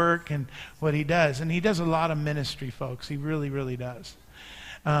his work and what he does. And he does a lot of ministry, folks. He really, really does.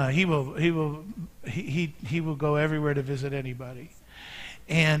 He will go everywhere to visit anybody.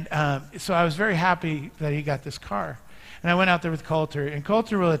 And so I was very happy that he got this car. And I went out there with Coulter, and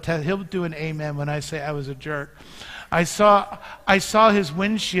Coulter will attest. He'll do an amen when I say I was a jerk. I saw his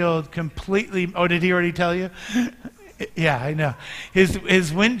windshield completely. Oh, did he already tell you? Yeah, I know.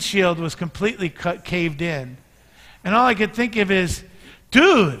 His windshield was completely caved in, and all I could think of is,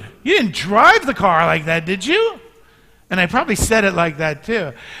 dude, you didn't drive the car like that, did you? And I probably said it like that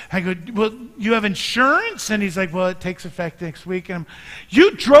too. I go, well, you have insurance? And he's like, well, it takes effect next week. And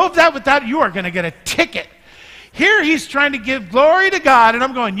you drove that without, you are going to get a ticket. Here he's trying to give glory to God, and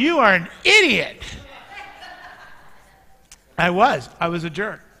I'm going, you are an idiot. I was a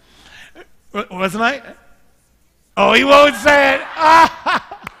jerk. Wasn't I? Oh, he won't say it.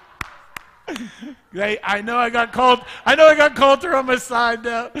 I know I got Coulter on my side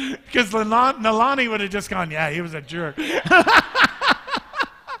now, because Nalani would have just gone, yeah, he was a jerk.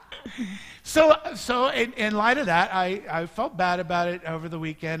 So in light of that, I felt bad about it over the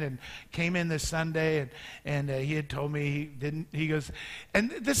weekend, and came in this Sunday, and he had told me he goes,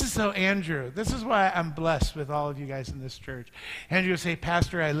 and this is so Andrew, this is why I'm blessed with all of you guys in this church. Andrew would say,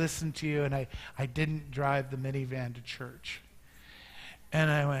 Pastor, I listened to you, and I didn't drive the minivan to church.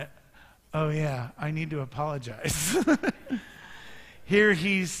 And I went, oh yeah, I need to apologize. Here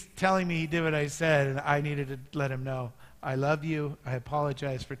he's telling me he did what I said, and I needed to let him know. I love you. I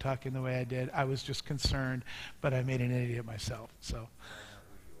apologize for talking the way I did. I was just concerned, but I made an idiot myself. So,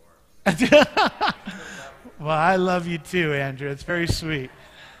 well, I love you too, Andrew. It's very sweet.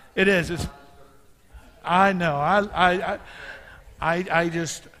 It is. I know.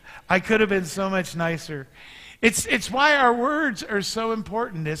 I could have been so much nicer. It's why our words are so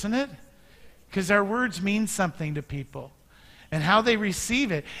important, isn't it? Because our words mean something to people. And how they receive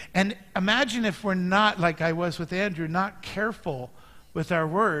it. And imagine if we're not, like I was with Andrew, not careful with our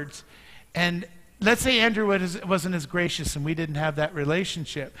words. And let's say Andrew wasn't as gracious and we didn't have that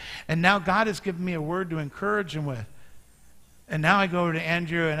relationship. And now God has given me a word to encourage him with. And now I go over to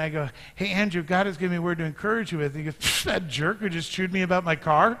Andrew and I go, hey, Andrew, God has given me a word to encourage you with. And he goes, that jerk who just chewed me about my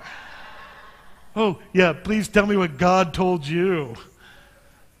car? Oh, yeah, please tell me what God told you.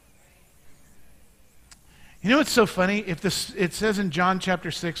 You know what's so funny? It says in John chapter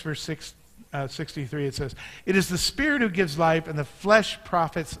 6, verse 63, it says, it is the Spirit who gives life, and the flesh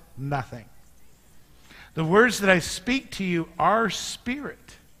profits nothing. The words that I speak to you are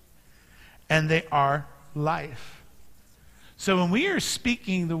spirit, and they are life. So when we are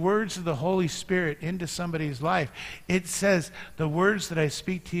speaking the words of the Holy Spirit into somebody's life, it says, the words that I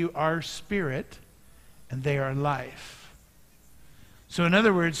speak to you are spirit, and they are life. So in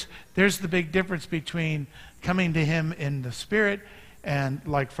other words, there's the big difference between coming to him in the spirit and,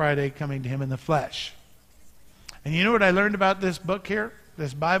 like Friday, coming to him in the flesh. And you know what I learned about this book here,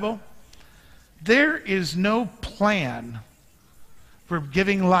 this Bible? There is no plan for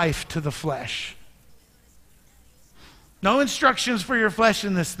giving life to the flesh. No instructions for your flesh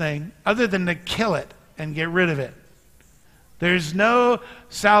in this thing other than to kill it and get rid of it. There's no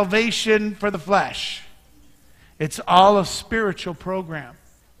salvation for the flesh. It's all a spiritual program.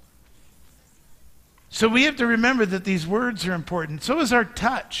 So we have to remember that these words are important. So is our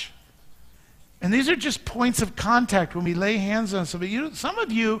touch. And these are just points of contact when we lay hands on somebody. Some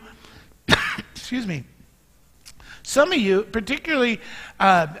of you, excuse me, some of you, particularly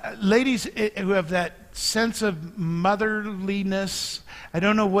ladies who have that sense of motherliness, I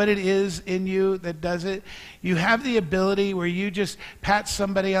don't know what it is in you that does it. You have the ability where you just pat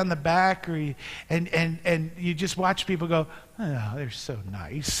somebody on the back, or and you just watch people go, oh, they're so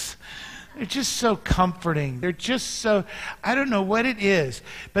nice. They're just so comforting. They're just so, I don't know what it is.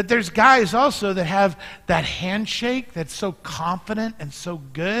 But there's guys also that have that handshake that's so confident and so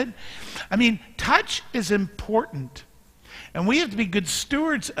good. I mean, touch is important. And we have to be good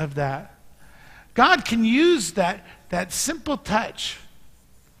stewards of that. God can use that simple touch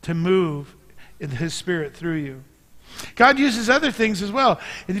to move in his Spirit through you. God uses other things as well.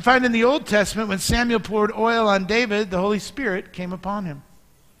 And you find in the Old Testament, when Samuel poured oil on David, the Holy Spirit came upon him.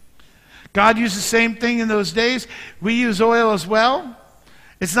 God used the same thing in those days. We use oil as well.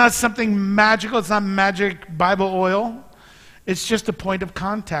 It's not something magical. It's not magic Bible oil. It's just a point of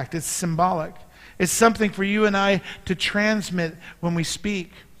contact. It's symbolic. It's something for you and I to transmit when we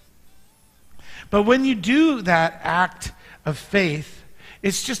speak. But when you do that act of faith,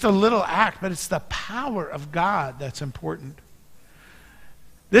 it's just a little act, but it's the power of God that's important.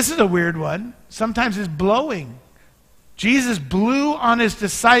 This is a weird one. Sometimes it's blowing. Jesus blew on his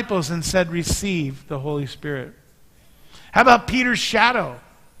disciples and said, receive the Holy Spirit. How about Peter's shadow?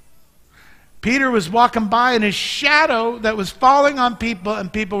 Peter was walking by and his shadow that was falling on people,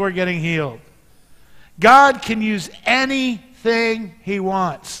 and people were getting healed. God can use anything he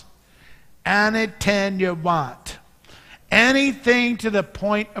wants. Anything you want. Anything to the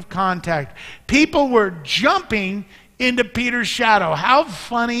point of contact. People were jumping into Peter's shadow. How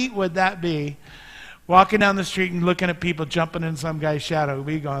funny would that be? Walking down the street and looking at people jumping in some guy's shadow.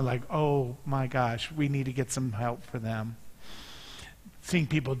 We going like, oh my gosh, we need to get some help for them. Seeing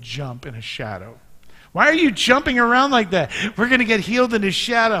people jump in a shadow. Why are you jumping around like that? We're going to get healed in his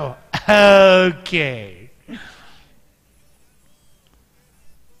shadow. Okay.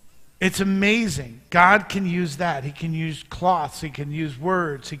 It's amazing. God can use that. He can use cloths. He can use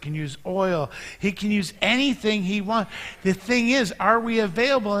words. He can use oil. He can use anything he wants. The thing is, are we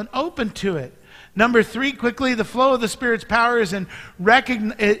available and open to it? Number 3, quickly, the flow of the Spirit's power is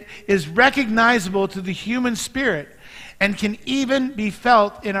recognizable to the human spirit and can even be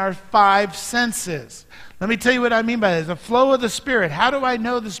felt in our 5 senses. Let me tell you what I mean by this. The flow of the Spirit. How do I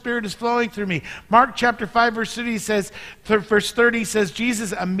know the Spirit is flowing through me? Mark chapter 5, verse 30 says,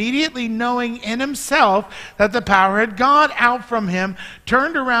 Jesus, immediately knowing in himself that the power had gone out from him,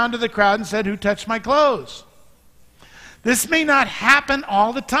 turned around to the crowd and said, who touched my clothes? This may not happen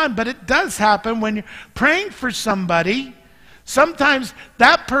all the time, but it does happen when you're praying for somebody. Sometimes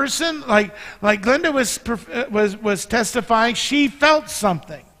that person, like Glenda was testifying, she felt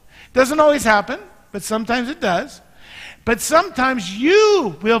something. Doesn't always happen, but sometimes it does. But sometimes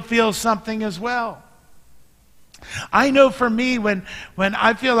you will feel something as well. I know for me, when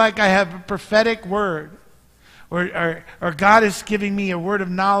I feel like I have a prophetic word, or God is giving me a word of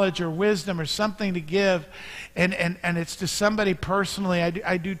knowledge or wisdom or something to give, and it's to somebody personally,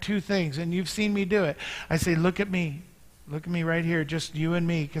 I do 2 things, and you've seen me do it. I say, look at me. Look at me right here, just you and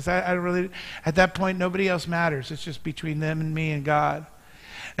me. Because I really, at that point, nobody else matters. It's just between them and me and God.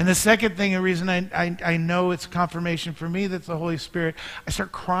 And the second thing, the reason I know it's confirmation for me that's the Holy Spirit, I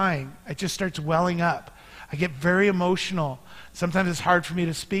start crying. It just starts welling up. I get very emotional. Sometimes it's hard for me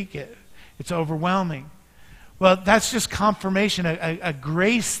to speak it. It's overwhelming. Well, that's just confirmation, a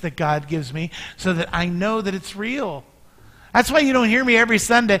grace that God gives me so that I know that it's real. That's why you don't hear me every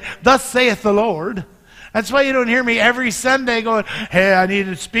Sunday, thus saith the Lord. That's why you don't hear me every Sunday going, hey, I need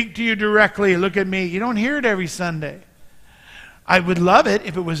to speak to you directly. Look at me. You don't hear it every Sunday. I would love it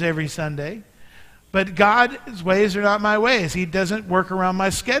if it was every Sunday. But God's ways are not my ways. He doesn't work around my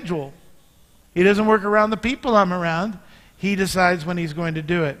schedule. He doesn't work around the people I'm around. He decides when he's going to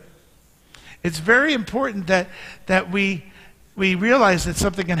do it. It's very important that we realize that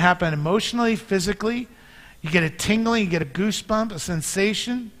something can happen emotionally, physically. You get a tingling, you get a goosebump, a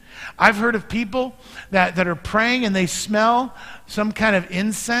sensation. I've heard of people that are praying and they smell some kind of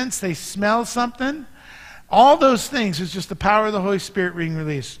incense. They smell something. All those things is just the power of the Holy Spirit being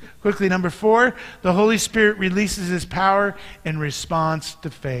released. Quickly, number 4, the Holy Spirit releases his power in response to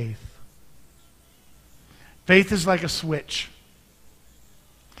faith. Faith is like a switch.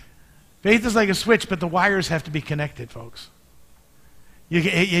 Faith is like a switch, but the wires have to be connected, folks.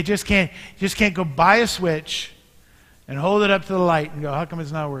 You just can't go buy a switch and hold it up to the light and go, how come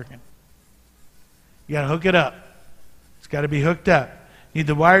it's not working? You got to hook it up. It's got to be hooked up. You need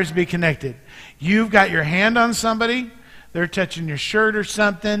the wires to be connected. You've got your hand on somebody, they're touching your shirt or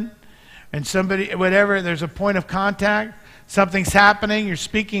something, and somebody, whatever, there's a point of contact, something's happening, you're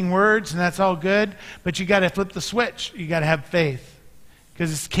speaking words, and that's all good, but you got to flip the switch. You got to have faith.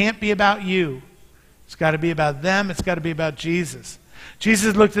 Because it can't be about you. It's got to be about them. It's got to be about Jesus.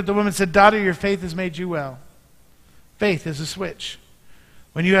 Jesus looked at the woman and said, daughter, your faith has made you well. Faith is a switch.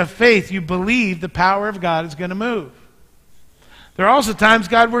 When you have faith, you believe the power of God is going to move. There are also times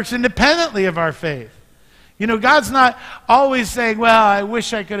God works independently of our faith. You know, God's not always saying, well, I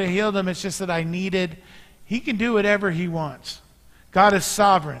wish I could have healed him. It's just that I needed. He can do whatever he wants. God is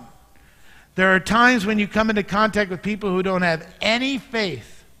sovereign. There are times when you come into contact with people who don't have any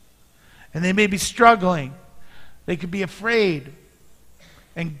faith, and they may be struggling. They could be afraid.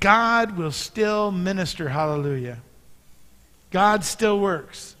 And God will still minister, hallelujah. God still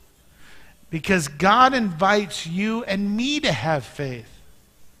works. Because God invites you and me to have faith.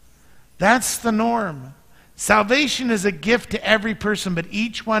 That's the norm. Salvation is a gift to every person, but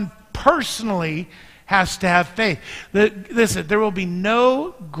each one personally has to have faith. Listen, there will be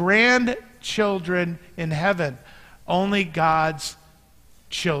no grandchildren in heaven, only God's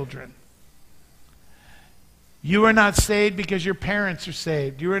children. You are not saved because your parents are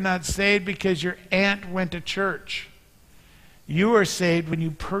saved. You are not saved because your aunt went to church. You are saved when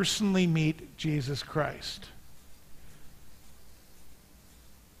you personally meet Jesus Christ.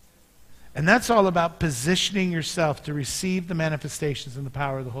 And that's all about positioning yourself to receive the manifestations and the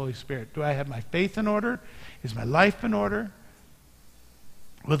power of the Holy Spirit. Do I have my faith in order? Is my life in order?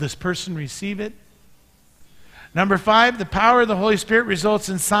 Will this person receive it? Number 5, the power of the Holy Spirit results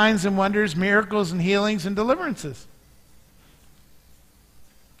in signs and wonders, miracles and healings and deliverances.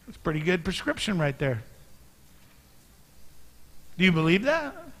 That's a pretty good prescription right there. Do you believe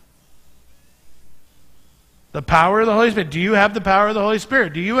that? The power of the Holy Spirit. Do you have the power of the Holy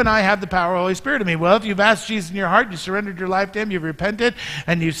Spirit? Do you and I have the power of the Holy Spirit? I mean, well, if you've asked Jesus in your heart, you surrendered your life to Him, you've repented,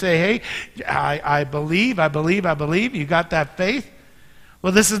 and you say, hey, I believe, you got that faith.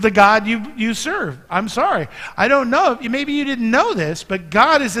 Well, this is the God you serve. I'm sorry. I don't know. Maybe you didn't know this, but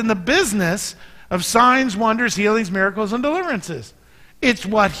God is in the business of signs, wonders, healings, miracles, and deliverances. It's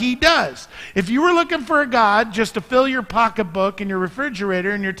what He does. If you were looking for a God just to fill your pocketbook and your refrigerator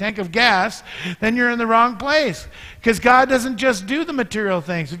and your tank of gas, then you're in the wrong place. Because God doesn't just do the material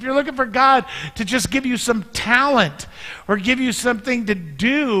things. If you're looking for God to just give you some talent or give you something to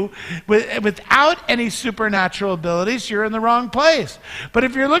do without any supernatural abilities, you're in the wrong place. But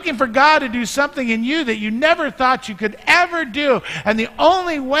if you're looking for God to do something in you that you never thought you could ever do, and the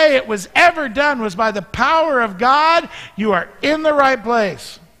only way it was ever done was by the power of God, you are in the right place.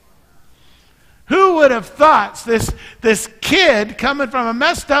 Who would have thought this kid coming from a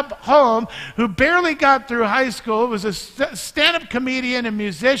messed up home who barely got through high school, was a stand-up comedian and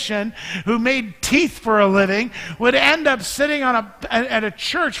musician who made teeth for a living, would end up sitting at a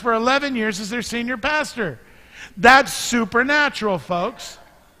church for 11 years as their senior pastor? That's supernatural, folks.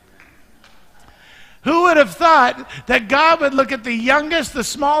 Who would have thought that God would look at the youngest, the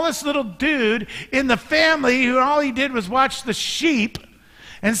smallest little dude in the family who all he did was watch the sheep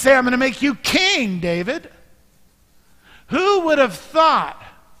and say, I'm going to make you king, David? Who would have thought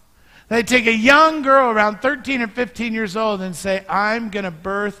they'd take a young girl around 13 or 15 years old and say, I'm going to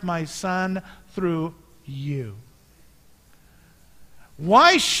birth my son through you?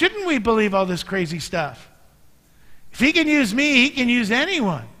 Why shouldn't we believe all this crazy stuff? If He can use me, He can use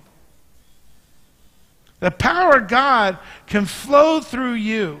anyone. The power of God can flow through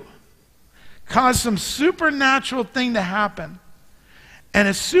you, cause some supernatural thing to happen, and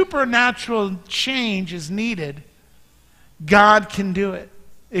a supernatural change is needed. God can do it.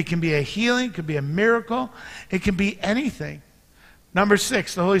 It can be a healing, it could be a miracle, it can be anything. Number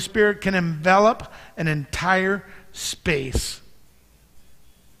 6, the Holy Spirit can envelop an entire space.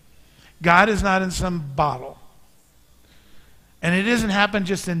 God is not in some bottle. And it doesn't happen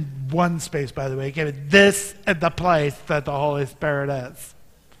just in one space, by the way. This is the place that the Holy Spirit is.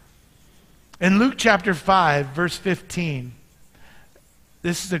 In Luke chapter 5, verse 15,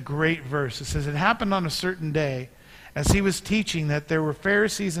 this is a great verse. It says, it happened on a certain day, as He was teaching, that there were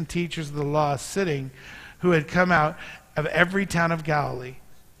Pharisees and teachers of the law sitting, who had come out of every town of Galilee,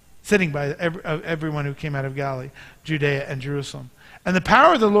 sitting by everyone who came out of Galilee, Judea and Jerusalem. And the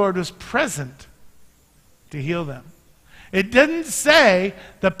power of the Lord was present to heal them. It didn't say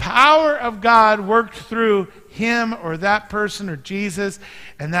the power of God worked through him or that person or Jesus,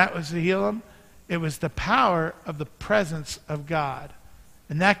 and that was to heal them. It was the power of the presence of God.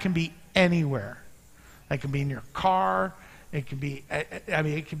 And that can be anywhere. That can be in your car. It can be,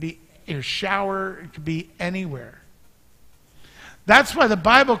 it can be in your shower. It can be anywhere. That's why the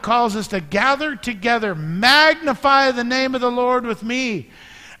Bible calls us to gather together, magnify the name of the Lord with me.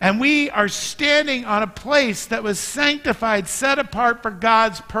 And we are standing on a place that was sanctified, set apart for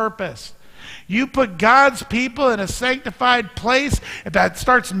God's purpose. You put God's people in a sanctified place that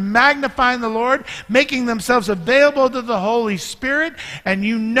starts magnifying the Lord, making themselves available to the Holy Spirit, and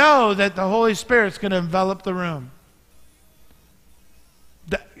you know that the Holy Spirit's going to envelop the room.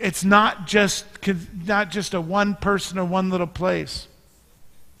 It's not just a one person or one little place.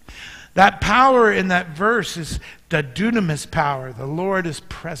 That power in that verse is the dunamis power. The Lord is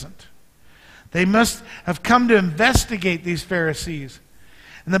present. They must have come to investigate these Pharisees.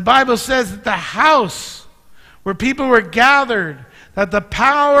 And the Bible says that the house where people were gathered, that the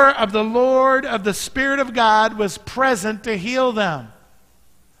power of the Lord, of the Spirit of God, was present to heal them.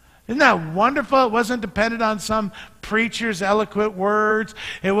 Isn't that wonderful? It wasn't dependent on some preacher's eloquent words.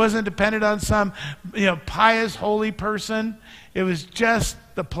 It wasn't dependent on some, pious, holy person. It was just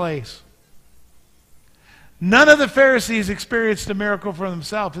the place. None of the Pharisees experienced a miracle for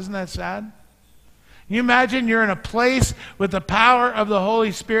themselves. Isn't that sad? Can you imagine you're in a place with the power of the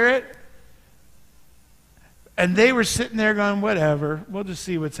Holy Spirit, and they were sitting there going, whatever, we'll just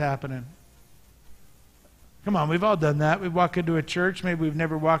see what's happening. Come on, we've all done that. We walk into a church maybe we've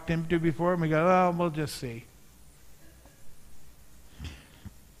never walked into before, and we go, oh, we'll just see.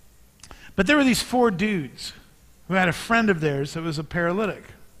 But there were these 4 dudes who had a friend of theirs that was a paralytic.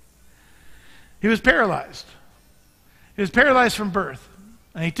 He was paralyzed. He was paralyzed from birth.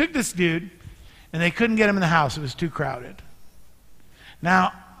 And he took this dude, and they couldn't get him in the house. It was too crowded.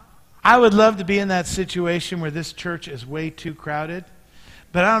 Now, I would love to be in that situation where this church is way too crowded,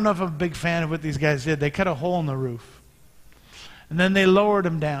 but I don't know if I'm a big fan of what these guys did. They cut a hole in the roof, and then they lowered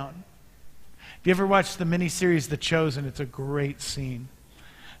him down. If you ever watched the miniseries The Chosen, it's a great scene.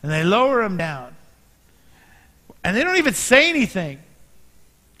 And they lower him down, and they don't even say anything.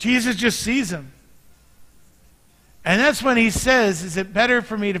 Jesus just sees him. And that's when he says, is it better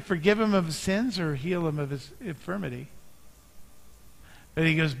for me to forgive him of his sins or heal him of his infirmity? But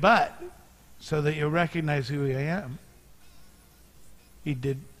he goes, but, so that you'll recognize who I am, he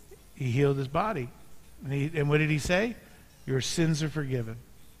healed his body. And what did he say? Your sins are forgiven.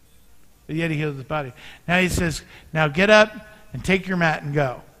 But yet he healed his body. Now he says, now get up and take your mat and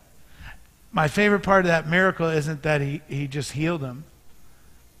go. My favorite part of that miracle isn't that he just healed him,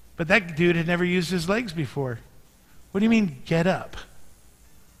 but that dude had never used his legs before. What do you mean, get up?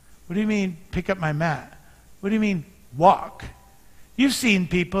 What do you mean, pick up my mat? What do you mean, walk? You've seen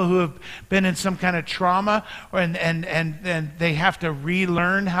people who have been in some kind of trauma and they have to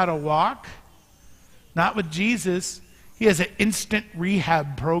relearn how to walk. Not with Jesus. He has an instant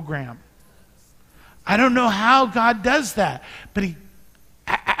rehab program. I don't know how God does that, but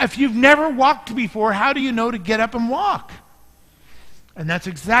if you've never walked before, how do you know to get up and walk? And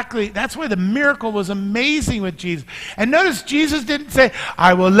that's why the miracle was amazing with Jesus. And notice Jesus didn't say,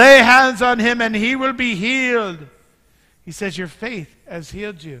 I will lay hands on him and he will be healed. He says, your faith has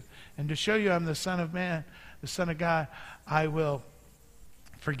healed you. And to show you I'm the Son of Man, the Son of God, I will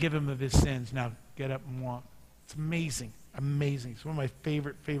forgive him of his sins. Now get up and walk. It's amazing. Amazing. It's one of my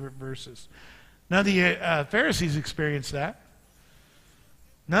favorite verses. None of the Pharisees experienced that.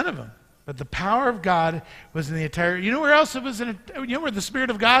 None of them. But the power of God was in the entire... You know where else it was? You know where the Spirit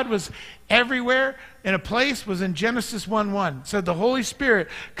of God was everywhere in a place? Was in Genesis 1:1. It said the Holy Spirit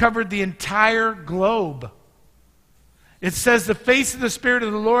covered the entire globe. It says the face of the Spirit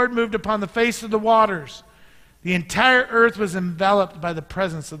of the Lord moved upon the face of the waters. The entire earth was enveloped by the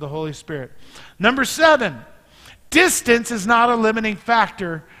presence of the Holy Spirit. Number 7, distance is not a limiting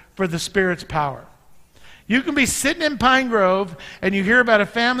factor for the Spirit's power. You can be sitting in Pine Grove and you hear about a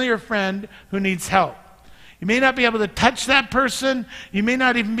family or friend who needs help. You may not be able to touch that person. You may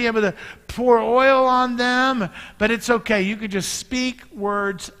not even be able to pour oil on them, but it's okay. You can just speak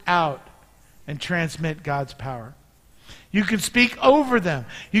words out and transmit God's power. You can speak over them.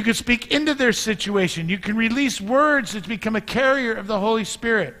 You can speak into their situation. You can release words that become a carrier of the Holy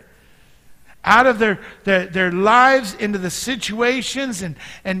Spirit out of their lives into the situations,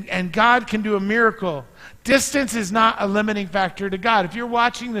 and God can do a miracle. Distance is not a limiting factor to God. If you're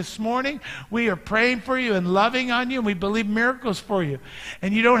watching this morning, we are praying for you and loving on you, and we believe miracles for you.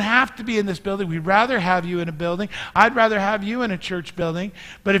 And you don't have to be in this building. We'd rather have you in a building. I'd rather have you in a church building.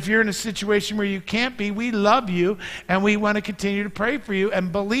 But if you're in a situation where you can't be, we love you, and we want to continue to pray for you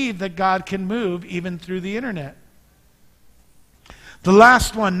and believe that God can move even through the internet. The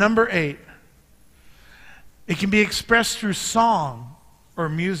last one, number 8. It can be expressed through song or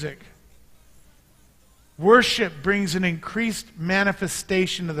music. Worship brings an increased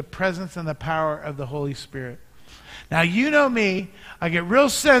manifestation of the presence and the power of the Holy Spirit. Now, you know me, I get real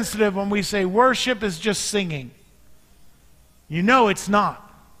sensitive when we say worship is just singing. You know it's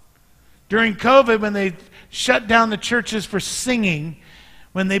not. During COVID, when they shut down the churches for singing,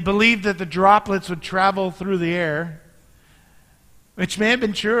 when they believed that the droplets would travel through the air, which may have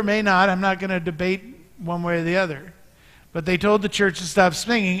been true or may not, I'm not going to debate one way or the other. But they told the church to stop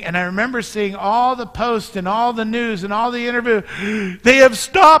singing, and I remember seeing all the posts and all the news and all the interviews. They have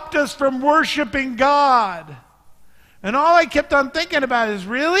stopped us from worshiping God. And all I kept on thinking about is,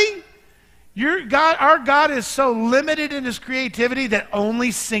 really? Our God is so limited in his creativity that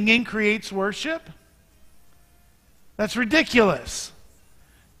only singing creates worship? That's ridiculous.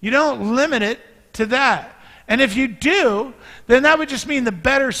 You don't limit it to that. And if you do, then that would just mean the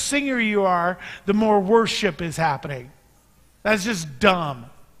better singer you are, the more worship is happening. That's just dumb.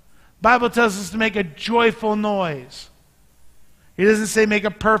 The Bible tells us to make a joyful noise. He doesn't say make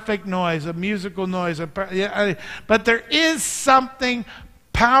a perfect noise, a musical noise. But there is something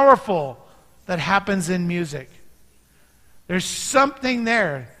powerful that happens in music. There's something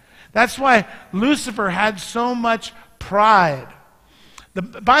there. That's why Lucifer had so much pride. The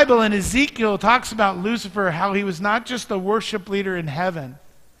Bible in Ezekiel talks about Lucifer, how he was not just a worship leader in heaven,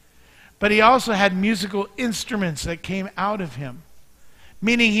 but he also had musical instruments that came out of him.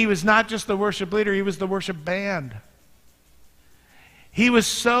 Meaning he was not just the worship leader, he was the worship band. He was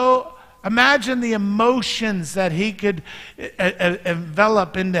so Imagine the emotions that he could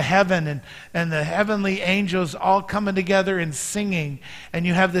envelop into heaven, and the heavenly angels all coming together and singing. And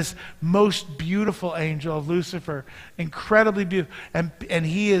you have this most beautiful angel of Lucifer, incredibly beautiful. And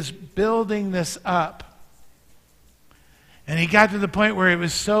he is building this up. And he got to the point where it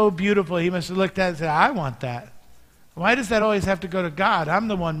was so beautiful, he must have looked at it and said, I want that. Why does that always have to go to God? I'm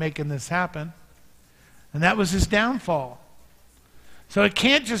the one making this happen. And that was his downfall. So it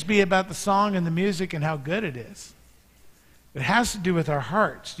can't just be about the song and the music and how good it is. It has to do with our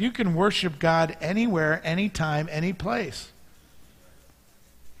hearts. You can worship God anywhere, anytime, any place.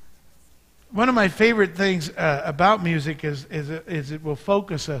 One of my favorite things about music is it will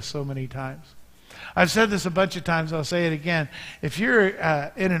focus us so many times. I've said this a bunch of times, I'll say it again. If you're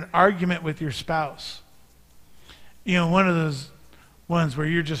in an argument with your spouse, you know, one of those ones where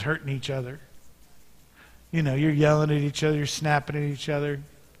you're just hurting each other. You know, you're yelling at each other, you're snapping at each other.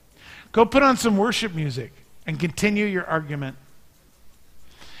 Go put on some worship music and continue your argument.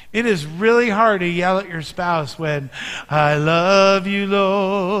 It is really hard to yell at your spouse when, I love you,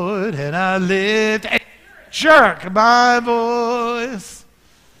 Lord, and I lift a jerk my voice.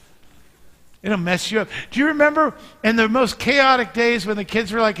 It'll mess you up. Do you remember in the most chaotic days when the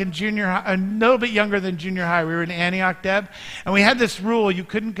kids were like in junior high, a little bit younger than junior high, we were in Antioch, Deb, and we had this rule, you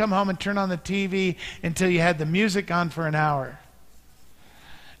couldn't come home and turn on the TV until you had the music on for an hour.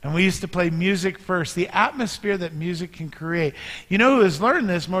 And we used to play music first. The atmosphere that music can create. You know who has learned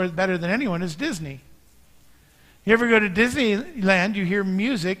this better than anyone is Disney. You ever go to Disneyland, you hear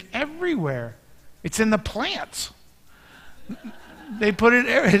music everywhere. It's in the plants. They put it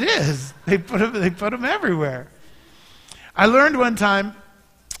is. They put them everywhere. I learned one time,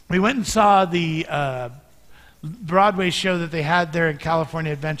 we went and saw the Broadway show that they had there in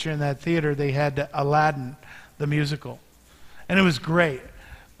California Adventure in that theater. They had Aladdin, the musical. And it was great.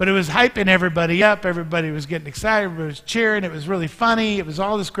 But it was hyping everybody up. Everybody was getting excited. Everybody was cheering. It was really funny. It was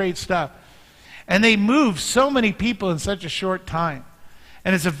all this great stuff. And they moved so many people in such a short time.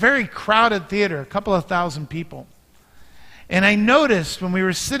 And it's a very crowded theater, a couple of thousand people. And I noticed when we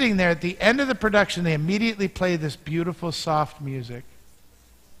were sitting there at the end of the production, they immediately played this beautiful, soft music.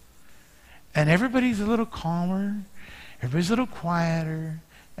 And everybody's a little calmer. Everybody's a little quieter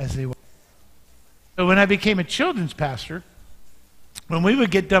as they walk. So when I became a children's pastor, when we would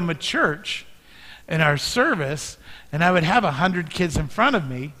get done with church in our service, and I would have 100 kids in front of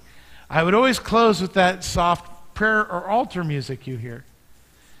me, I would always close with that soft prayer or altar music you hear.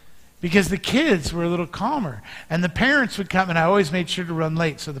 Because the kids were a little calmer. And the parents would come, and I always made sure to run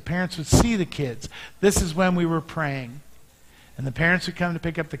late so the parents would see the kids. This is when we were praying. And the parents would come to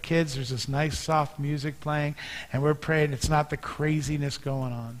pick up the kids. There's this nice soft music playing, and we're praying. It's not the craziness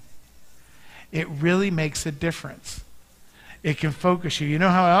going on. It really makes a difference. It can focus you. You know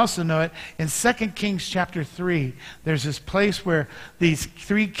how I also know it? In 2 Kings chapter 3, there's this place where these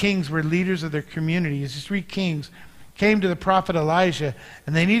 3 kings were leaders of their community. These 3 kings came to the prophet Elijah,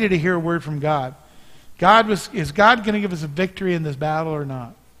 and they needed to hear a word from God. Is God going to give us a victory in this battle or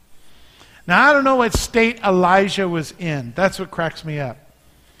not? Now, I don't know what state Elijah was in. That's what cracks me up.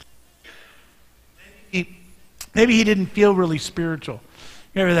 Maybe he didn't feel really spiritual.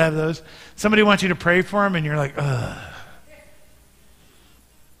 You ever have those? Somebody wants you to pray for him, and you're like, ugh.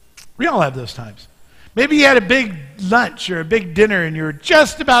 We all have those times. Maybe you had a big lunch or a big dinner, and you were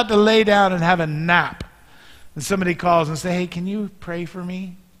just about to lay down and have a nap. And somebody calls and say, hey, can you pray for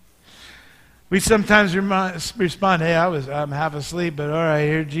me? We sometimes respond, hey, I'm half asleep, but all right,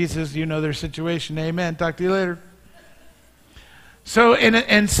 here, Jesus, you know their situation. Amen. Talk to you later. So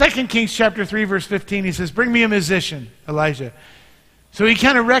in 2 Kings chapter 3, verse 15, he says, bring me a musician, Elijah. So he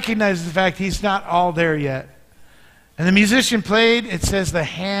kind of recognizes the fact he's not all there yet. And the musician played. It says the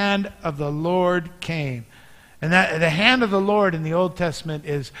hand of the Lord came. And that the hand of the Lord in the Old Testament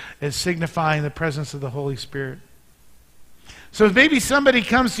is signifying the presence of the Holy Spirit. So if maybe somebody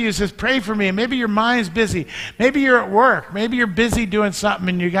comes to you and says, pray for me, and maybe your mind's busy. Maybe you're at work. Maybe you're busy doing something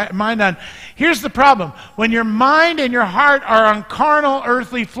and you got your mind on. Here's the problem. When your mind and your heart are on carnal,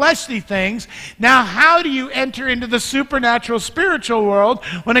 earthly, fleshly things, now how do you enter into the supernatural, spiritual world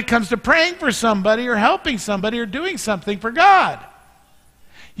when it comes to praying for somebody or helping somebody or doing something for God?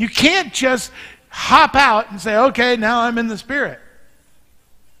 You can't just hop out and say, okay, now I'm in the Spirit.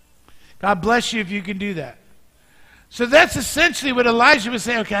 God bless you if you can do that. So that's essentially what Elijah was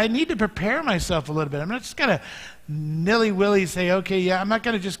saying. Okay, I need to prepare myself a little bit. I'm not just going to nilly-willy say, okay, yeah, I'm not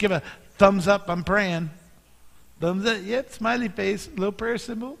going to just give a thumbs up, I'm praying. Thumbs up, yep, smiley face, little prayer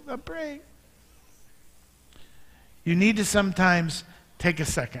symbol, I'm praying. You need to sometimes take a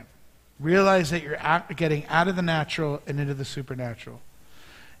second. Realize that you're getting out of the natural and into the supernatural.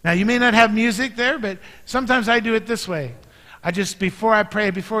 Now, you may not have music there, but sometimes I do it this way. Before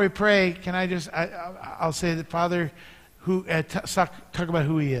we pray, I'll say that, Father, talk about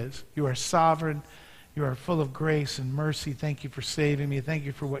who he is. You are sovereign. You are full of grace and mercy. Thank you for saving me. Thank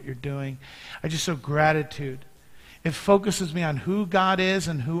you for what you're doing. I just show gratitude. It focuses me on who God is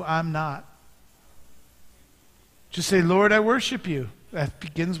and who I'm not. Just say, Lord, I worship you. That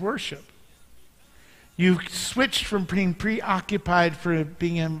begins worship. You switched from being preoccupied for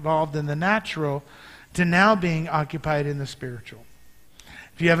being involved in the natural to now being occupied in the spiritual.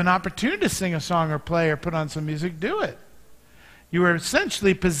 If you have an opportunity to sing a song or play or put on some music, do it. You are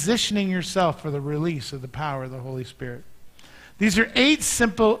essentially positioning yourself for the release of the power of the Holy Spirit. These are 8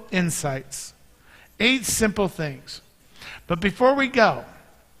 simple insights, 8 simple things. But before we go,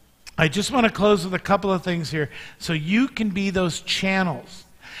 I just want to close with a couple of things here so you can be those channels.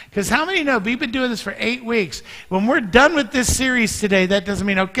 Because how many know we've been doing this for 8 weeks? When we're done with this series today, that doesn't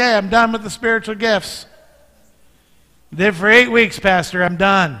mean, okay, I'm done with the spiritual gifts. Did for 8 weeks, Pastor, I'm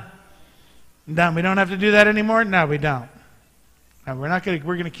done. I'm done. We don't have to do that anymore? No, we don't. No, we're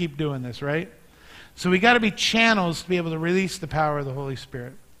going to keep doing this, right? So we got to be channels to be able to release the power of the Holy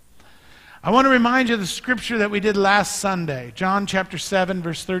Spirit. I want to remind you of the scripture that we did last Sunday, John chapter 7,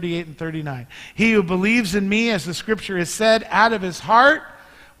 verse 38 and 39. He who believes in me, as the scripture has said, out of his heart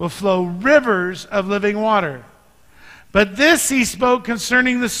will flow rivers of living water. But this he spoke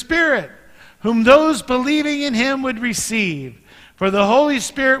concerning the Spirit, whom those believing in him would receive. For the Holy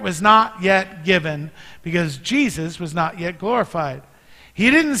Spirit was not yet given, because Jesus was not yet glorified.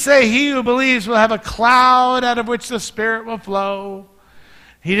 He didn't say he who believes will have a cloud out of which the Spirit will flow.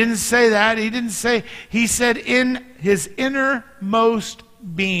 He didn't say that. He said in his innermost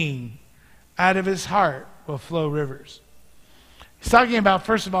being, out of his heart will flow rivers. He's talking about,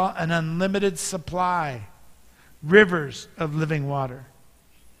 first of all, an unlimited supply, rivers of living water.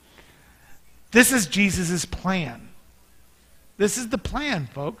 This is Jesus' plan. This is the plan,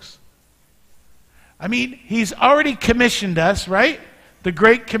 folks. I mean, he's already commissioned us, right? The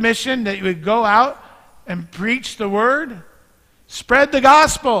Great Commission that you would go out and preach the word, spread the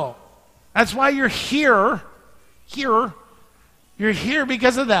gospel. That's why you're here. You're here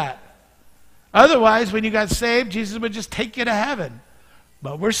because of that. Otherwise, when you got saved, Jesus would just take you to heaven.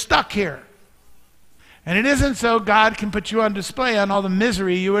 But we're stuck here. And it isn't so God can put you on display on all the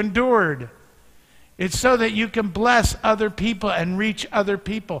misery you endured. It's so that you can bless other people and reach other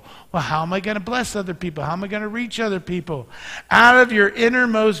people. Well, how am I going to bless other people? How am I going to reach other people? Out of your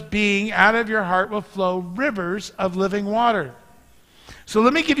innermost being, out of your heart will flow rivers of living water. So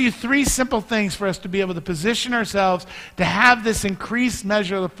let me give you 3 simple things for us to be able to position ourselves to have this increased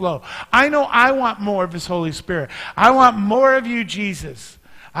measure of the flow. I know I want more of His Holy Spirit. I want more of you, Jesus.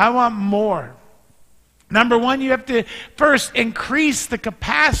 I want more. Number 1, you have to first increase the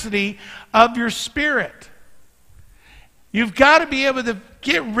capacity of your spirit. You've got to be able to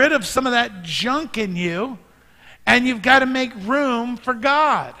get rid of some of that junk in you, and you've got to make room for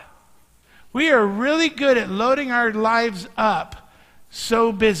God. We are really good at loading our lives up.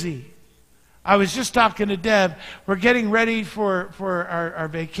 So busy. I was just talking to Deb. We're getting ready for our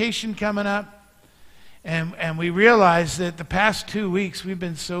vacation coming up. And we realized that the past 2 weeks we've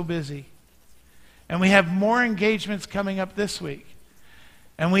been so busy. And we have more engagements coming up this week.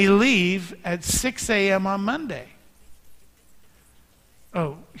 And we leave at 6 a.m. on Monday.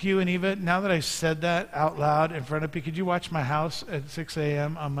 Oh, Hugh and Eva, now that I said that out loud in front of you, could you watch my house at 6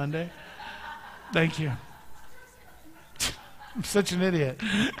 a.m. on Monday? Thank you. I'm such an idiot.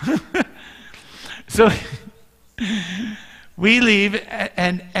 So we leave,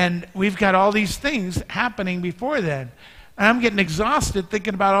 and we've got all these things happening before then. And I'm getting exhausted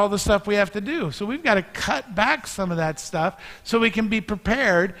thinking about all the stuff we have to do. So we've got to cut back some of that stuff so we can be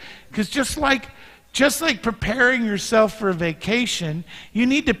prepared. Because just like preparing yourself for a vacation, you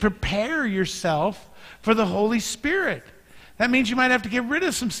need to prepare yourself for the Holy Spirit. That means you might have to get rid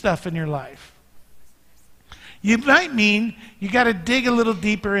of some stuff in your life. You might mean you got to dig a little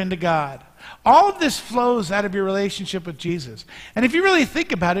deeper into God. All of this flows out of your relationship with Jesus. And if you really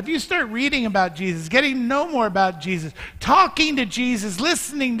think about it, if you start reading about Jesus, getting to know more about Jesus, talking to Jesus,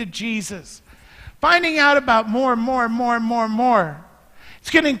 listening to Jesus, finding out about more and more and more and more and more, it's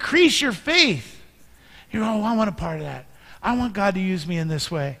going to increase your faith. You go, oh, I want a part of that. I want God to use me in this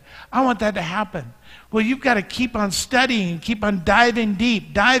way. I want that to happen. Well, you've got to keep on studying, keep on diving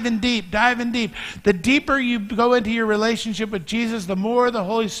deep, diving deep, diving deep. The deeper you go into your relationship with Jesus, the more the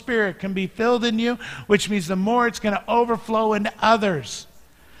Holy Spirit can be filled in you, which means the more it's going to overflow into others.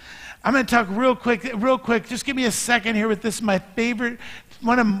 I'm going to talk real quick. Just give me a second here with this, my favorite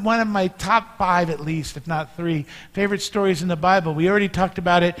one of my top 5, at least, if not 3, favorite stories in the Bible. We already talked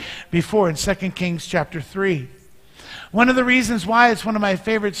about it before in 2 Kings chapter 3. One of the reasons why it's one of my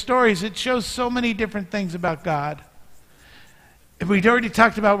favorite stories, it shows so many different things about God. We'd already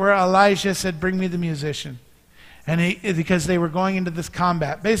talked about where Elijah said, bring me the musician. And because they were going into this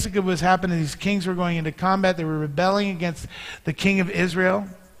combat. Basically what was happening, these kings were going into combat. They were rebelling against the king of Israel.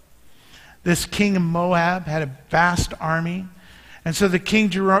 This king of Moab had a vast army. And so the king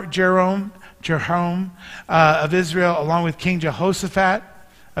Jehoram of Israel, along with King Jehoshaphat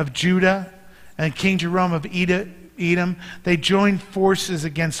of Judah, and King Jehoram of Edom, they joined forces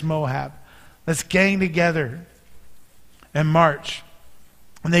against Moab. Let's gang together and march.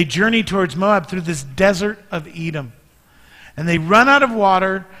 And they journey towards Moab through this desert of Edom. And they run out of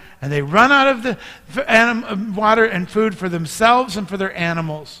water, and they run out of the water and food for themselves and for their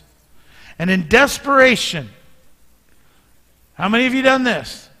animals. And in desperation, how many of you done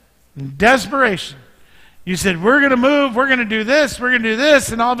this? In desperation, you said, we're going to move, we're going to do this, we're going to do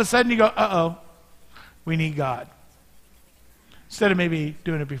this, and all of a sudden you go, uh-oh, we need God. Instead of maybe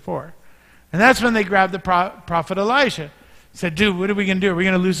doing it before. And that's when they grabbed the prophet Elisha. Said, dude, what are we going to do? Are we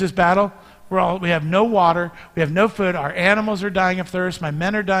going to lose this battle? We have no water, we have no food, our animals are dying of thirst, my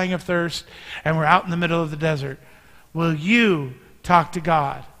men are dying of thirst, and we're out in the middle of the desert. Will you talk to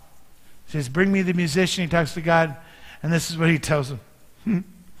God? He says, bring me the musician. He talks to God, and this is what he tells him.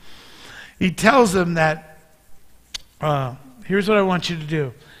 He tells him that, here's what I want you to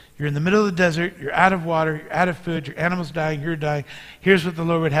do. You're in the middle of the desert, you're out of water, you're out of food, your animal's dying, you're dying. Here's what the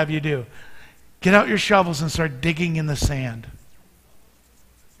Lord would have you do. Get out your shovels and start digging in the sand.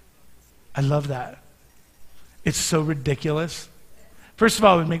 I love that. It's so ridiculous. First of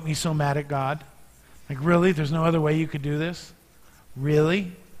all, it would make me so mad at God. Like, really? There's no other way you could do this?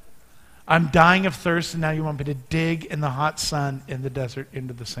 Really? I'm dying of thirst, and now you want me to dig in the hot sun in the desert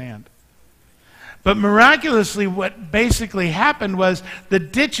into the sand. But miraculously, what basically happened was the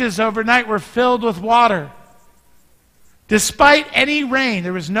ditches overnight were filled with water. Despite any rain,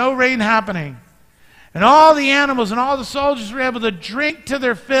 there was no rain happening. And all the animals and all the soldiers were able to drink to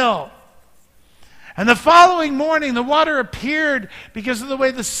their fill. And the following morning, the water appeared because of the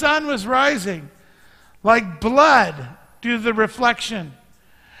way the sun was rising, like blood due to the reflection.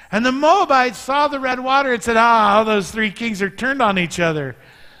 And the Moabites saw the red water and said, all those 3 kings are turned on each other.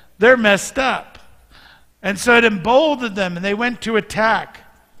 They're messed up. And so it emboldened them, and they went to attack.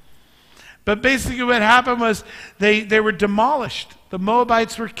 But basically what happened was they were demolished. The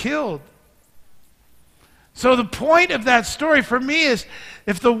Moabites were killed. So the point of that story for me is,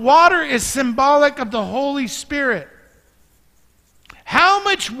 if the water is symbolic of the Holy Spirit, how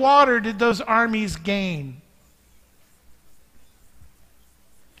much water did those armies gain?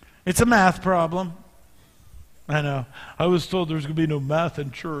 It's a math problem. I know. I was told there was going to be no math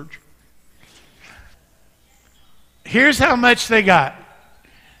in church. Here's how much they got.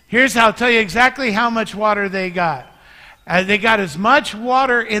 I'll tell you exactly how much water they got. They got as much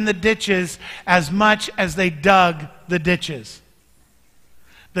water in the ditches as much as they dug the ditches.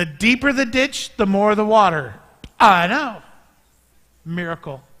 The deeper the ditch, the more the water. I know.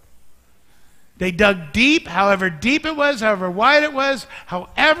 Miracle. They dug deep, however deep it was, however wide it was,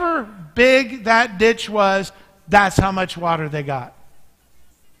 however big that ditch was, that's how much water they got.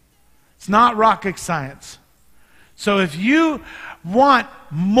 It's not rocket science. So if you want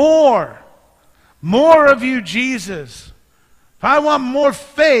more of you, Jesus, if I want more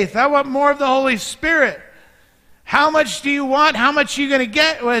faith, I want more of the Holy Spirit, how much do you want? How much are you going to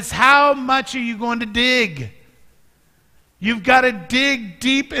get? Well, it's how much are you going to dig? You've got to dig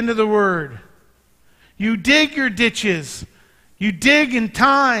deep into the Word. You dig your ditches. You dig in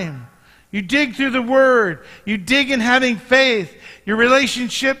time. You dig through the Word. You dig in having faith. Your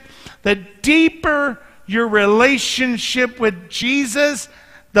relationship, the deeper your relationship with Jesus,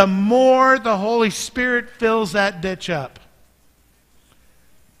 the more the Holy Spirit fills that ditch up.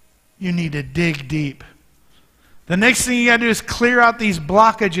 You need to dig deep. The next thing you got to do is clear out these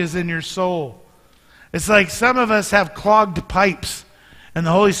blockages in your soul. It's like some of us have clogged pipes, and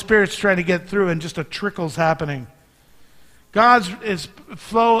the Holy Spirit's trying to get through, and just a trickle's happening. God's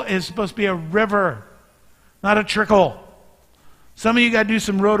flow is supposed to be a river, not a trickle. Some of you got to do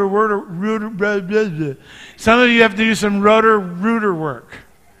some some of you have to do some rooter work.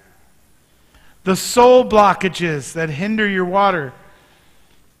 The soul blockages that hinder your water.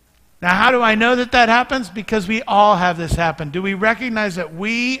 Now, how do I know that happens? Because we all have this happen. Do we recognize that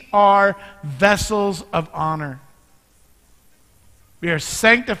we are vessels of honor? We are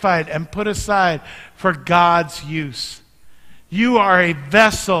sanctified and put aside for God's use. You are a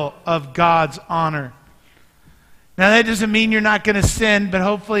vessel of God's honor. Now, that doesn't mean you're not going to sin, but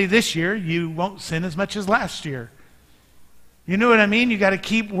hopefully this year you won't sin as much as last year. You know what I mean? You got to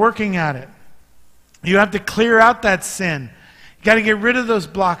keep working at it. You have to clear out that sin. You got to get rid of those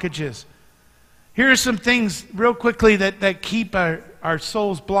blockages. Here are some things real quickly that keep our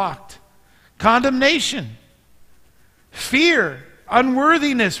souls blocked. Condemnation, fear,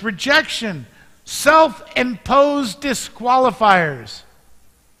 unworthiness, rejection, self-imposed disqualifiers.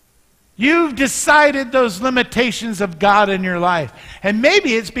 You've decided those limitations of God in your life. And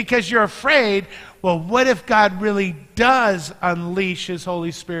maybe it's because you're afraid, well, what if God really does unleash His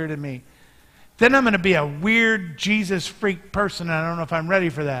Holy Spirit in me? Then I'm going to be a weird Jesus freak person, and I don't know if I'm ready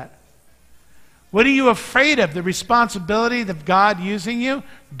for that. What are you afraid of? The responsibility of God using you?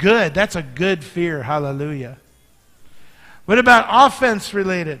 Good. That's a good fear. Hallelujah. What about offense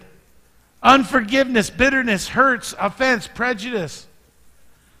related? Unforgiveness, bitterness, hurts, offense, prejudice.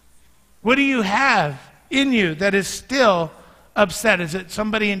 What do you have in you that is still upset? Is it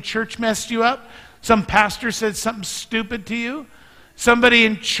somebody in church messed you up? Some pastor said something stupid to you? Somebody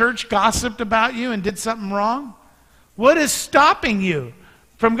in church gossiped about you and did something wrong? What is stopping you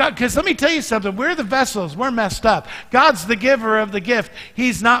from God? Because let me tell you something. We're the vessels. We're messed up. God's the giver of the gift.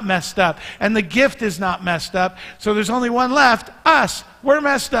 He's not messed up. And the gift is not messed up. So there's only one left, us. We're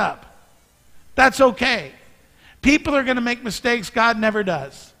messed up. That's okay. People are going to make mistakes. God never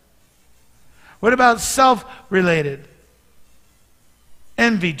does. What about self-related?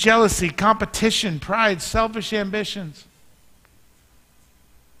 Envy, jealousy, competition, pride, selfish ambitions.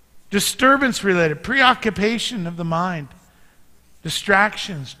 Disturbance-related, preoccupation of the mind.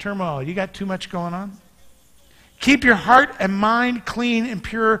 Distractions, turmoil. You got too much going on? Keep your heart and mind clean and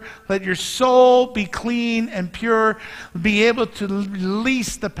pure. Let your soul be clean and pure. Be able to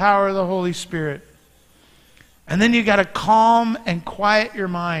release the power of the Holy Spirit. And then you got to calm and quiet your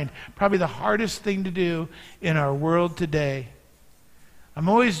mind. Probably the hardest thing to do in our world today. I'm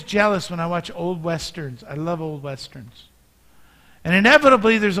always jealous when I watch old westerns. I love old westerns. And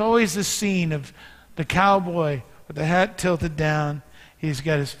inevitably there's always this scene of the cowboy with the hat tilted down. He's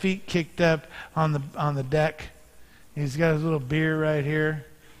got his feet kicked up on the deck. He's got his little beer right here.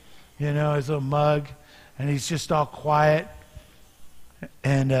 You know, his little mug. And he's just all quiet.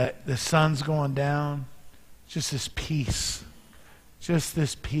 And the sun's going down. Just this peace. Just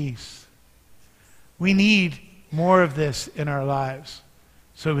this peace. We need more of this in our lives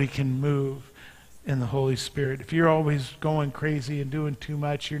so we can move in the Holy Spirit. If you're always going crazy and doing too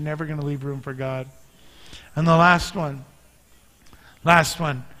much, you're never going to leave room for God. And the last one.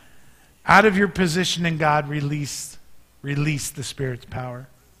 Out of your position in God, release the Spirit's power.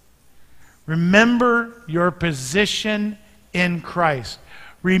 Remember your position in Christ.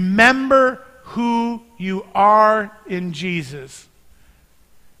 Remember who you are in Jesus.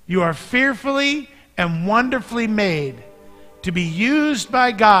 You are fearfully and wonderfully made to be used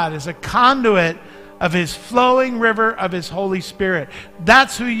by God as a conduit of His flowing river of His Holy Spirit.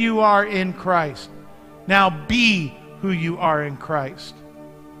 That's who you are in Christ. Now be who you are in Christ.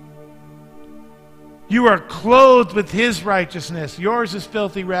 You are clothed with His righteousness. Yours is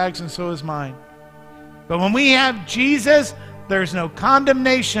filthy rags and so is mine. But when we have Jesus, there's no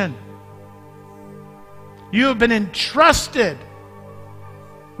condemnation. You have been entrusted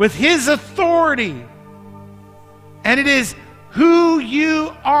with His authority. And it is who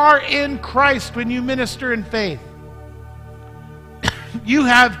you are in Christ when you minister in faith. You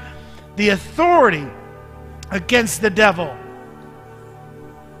have the authority against the devil.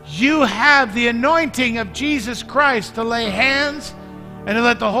 You have the anointing of Jesus Christ to lay hands and to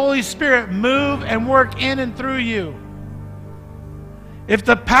let the Holy Spirit move and work in and through you. If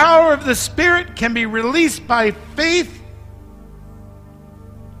the power of the Spirit can be released by faith,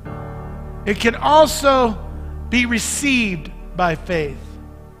 it can also be received by faith.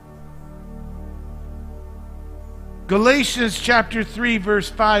 Galatians chapter 3 verse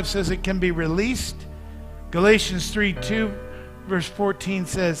 5 says it can be released. Galatians 3:2 verse 14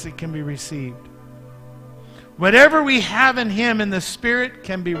 says it can be received. Whatever we have in Him in the Spirit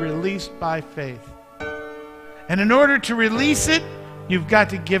can be released by faith. And in order to release it, you've got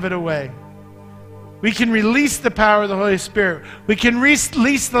to give it away. We can release the power of the Holy Spirit. We can release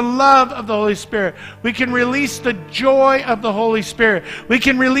the love of the Holy Spirit. We can release the joy of the Holy Spirit. We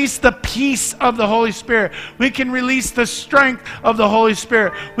can release the peace of the Holy Spirit. We can release the strength of the Holy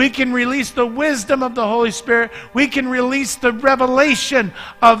Spirit. We can release the wisdom of the Holy Spirit. We can release the revelation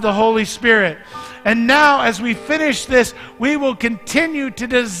of the Holy Spirit. And now, as we finish this, we will continue to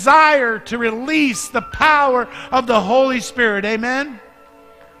desire to release the power of the Holy Spirit. Amen?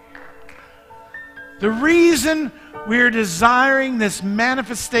 The reason we're desiring this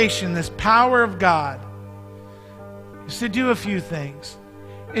manifestation, this power of God, is to do a few things.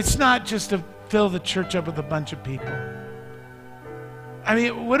 It's not just to fill the church up with a bunch of people. I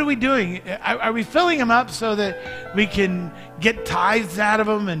mean, what are we doing? Are we filling them up so that we can get tithes out of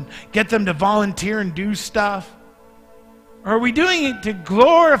them and get them to volunteer and do stuff? Or are we doing it to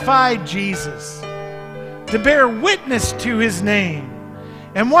glorify Jesus, to bear witness to his name,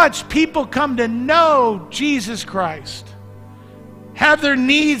 and watch people come to know Jesus Christ, have their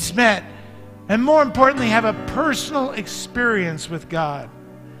needs met, and more importantly, have a personal experience with God,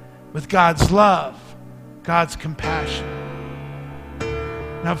 with God's love, God's compassion?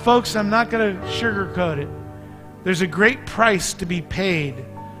 Now, folks, I'm not going to sugarcoat it. There's a great price to be paid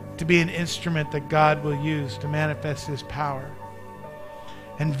to be an instrument that God will use to manifest his power.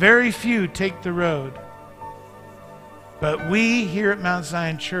 And very few take the road. But we here at Mount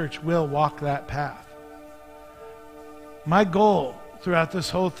Zion Church will walk that path. My goal throughout this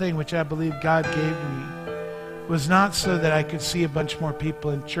whole thing, which I believe God gave me, was not so that I could see a bunch more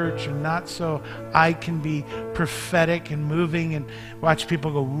people in church, and not so I can be prophetic and moving and watch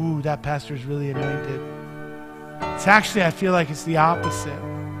people go, ooh, that pastor's really anointed. It's actually, I feel like it's the opposite.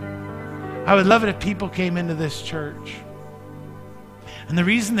 I would love it if people came into this church. And the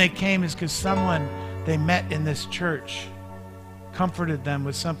reason they came is because someone they met in this church comforted them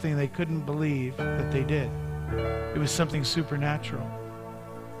with something they couldn't believe that they did. It was something supernatural.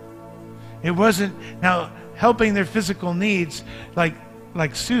 It wasn't, now, helping their physical needs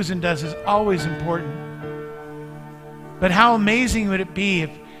like Susan does is always important. But how amazing would it be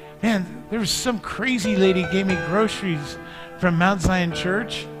if, man, there was some crazy lady gave me groceries from Mount Zion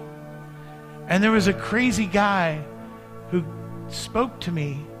Church, and there was a crazy guy who spoke to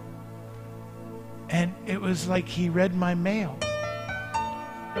me, and it was like he read my mail.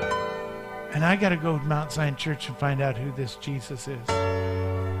 And I got to go to Mount Zion Church and find out who this Jesus is.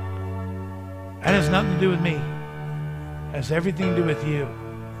 That has nothing to do with me. It has everything to do with you.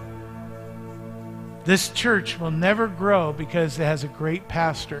 This church will never grow because it has a great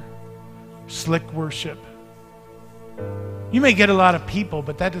pastor, slick worship. You may get a lot of people,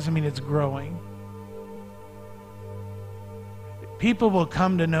 but that doesn't mean it's growing. People will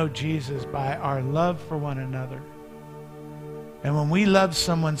come to know Jesus by our love for one another. And when we love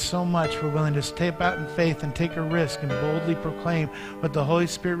someone so much, we're willing to step out in faith and take a risk and boldly proclaim what the Holy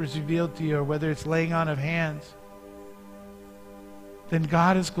Spirit has revealed to you, or whether it's laying on of hands, then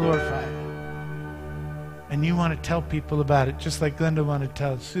God is glorified. And you want to tell people about it, just like Glenda wanted to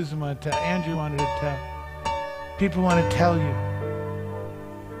tell, Susan wanted to tell, Andrew wanted to tell. People want to tell you.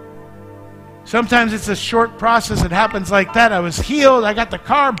 Sometimes it's a short process. It happens like that. I was healed. I got the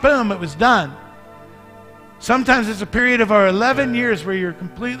car. Boom, it was done. Sometimes it's a period of our 11 years where you're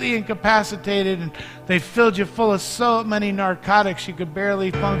completely incapacitated and they filled you full of so many narcotics you could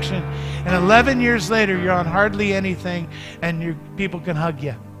barely function. And 11 years later, you're on hardly anything and people can hug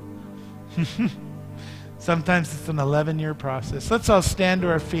you. Sometimes it's an 11-year process. Let's all stand to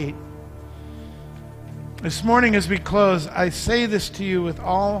our feet. This morning as we close, I say this to you with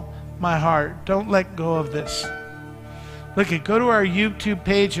all my heart. Don't let go of this. Look, go to our YouTube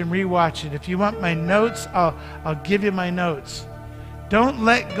page and rewatch it. If you want my notes, I'll give you my notes. Don't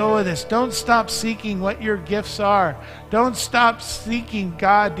let go of this. Don't stop seeking what your gifts are. Don't stop seeking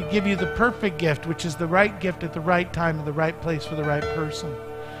God to give you the perfect gift, which is the right gift at the right time, in the right place for the right person.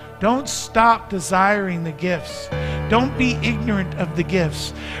 Don't stop desiring the gifts. Don't be ignorant of the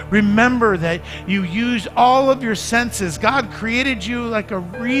gifts. Remember that you use all of your senses. God created you like a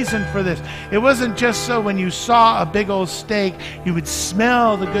reason for this. It wasn't just so when you saw a big old steak, you would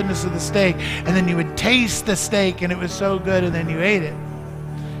smell the goodness of the steak, and then you would taste the steak, and it was so good, and then you ate it.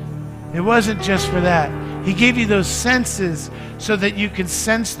 It wasn't just for that. He gave you those senses so that you could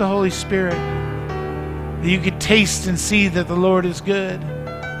sense the Holy Spirit, that you could taste and see that the Lord is good.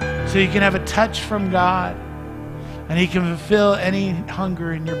 So you can have a touch from God, and He can fulfill any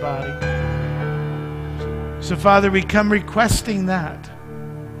hunger in your body. So, Father, we come requesting that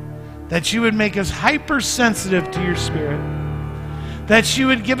you would make us hypersensitive to your Spirit, that you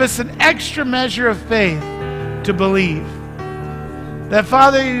would give us an extra measure of faith to believe, that,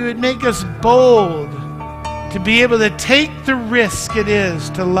 Father, you would make us bold to be able to take the risk it is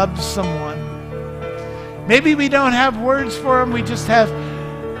to love someone. Maybe we don't have words for them, we just have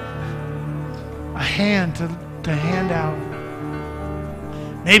a hand to hand out.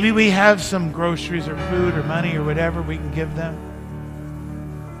 Maybe we have some groceries or food or money or whatever we can give them.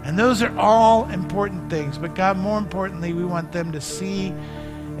 And those are all important things. But God, more importantly, we want them to see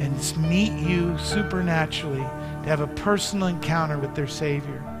and meet you supernaturally, to have a personal encounter with their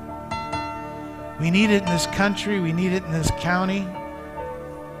Savior. We need it in this country. We need it in this county.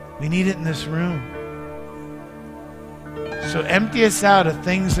 We need it in this room. So empty us out of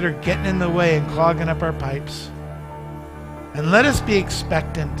things that are getting in the way and clogging up our pipes. And let us be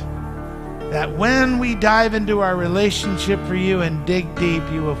expectant that when we dive into our relationship for you and dig deep,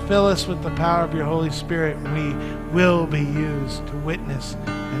 you will fill us with the power of your Holy Spirit, and we will be used to witness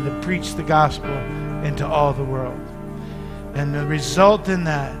and to preach the gospel into all the world. And the result in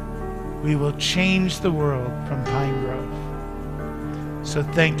that, we will change the world from Pine Grove. So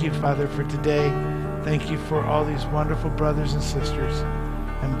thank you, Father, for today. Thank you for all these wonderful brothers and sisters,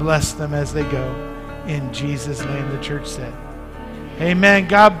 and bless them as they go. In Jesus' name, the church said. Amen.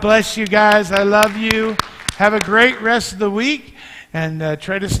 God bless you guys. I love you. Have a great rest of the week, and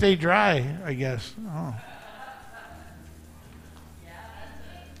try to stay dry, I guess. Oh.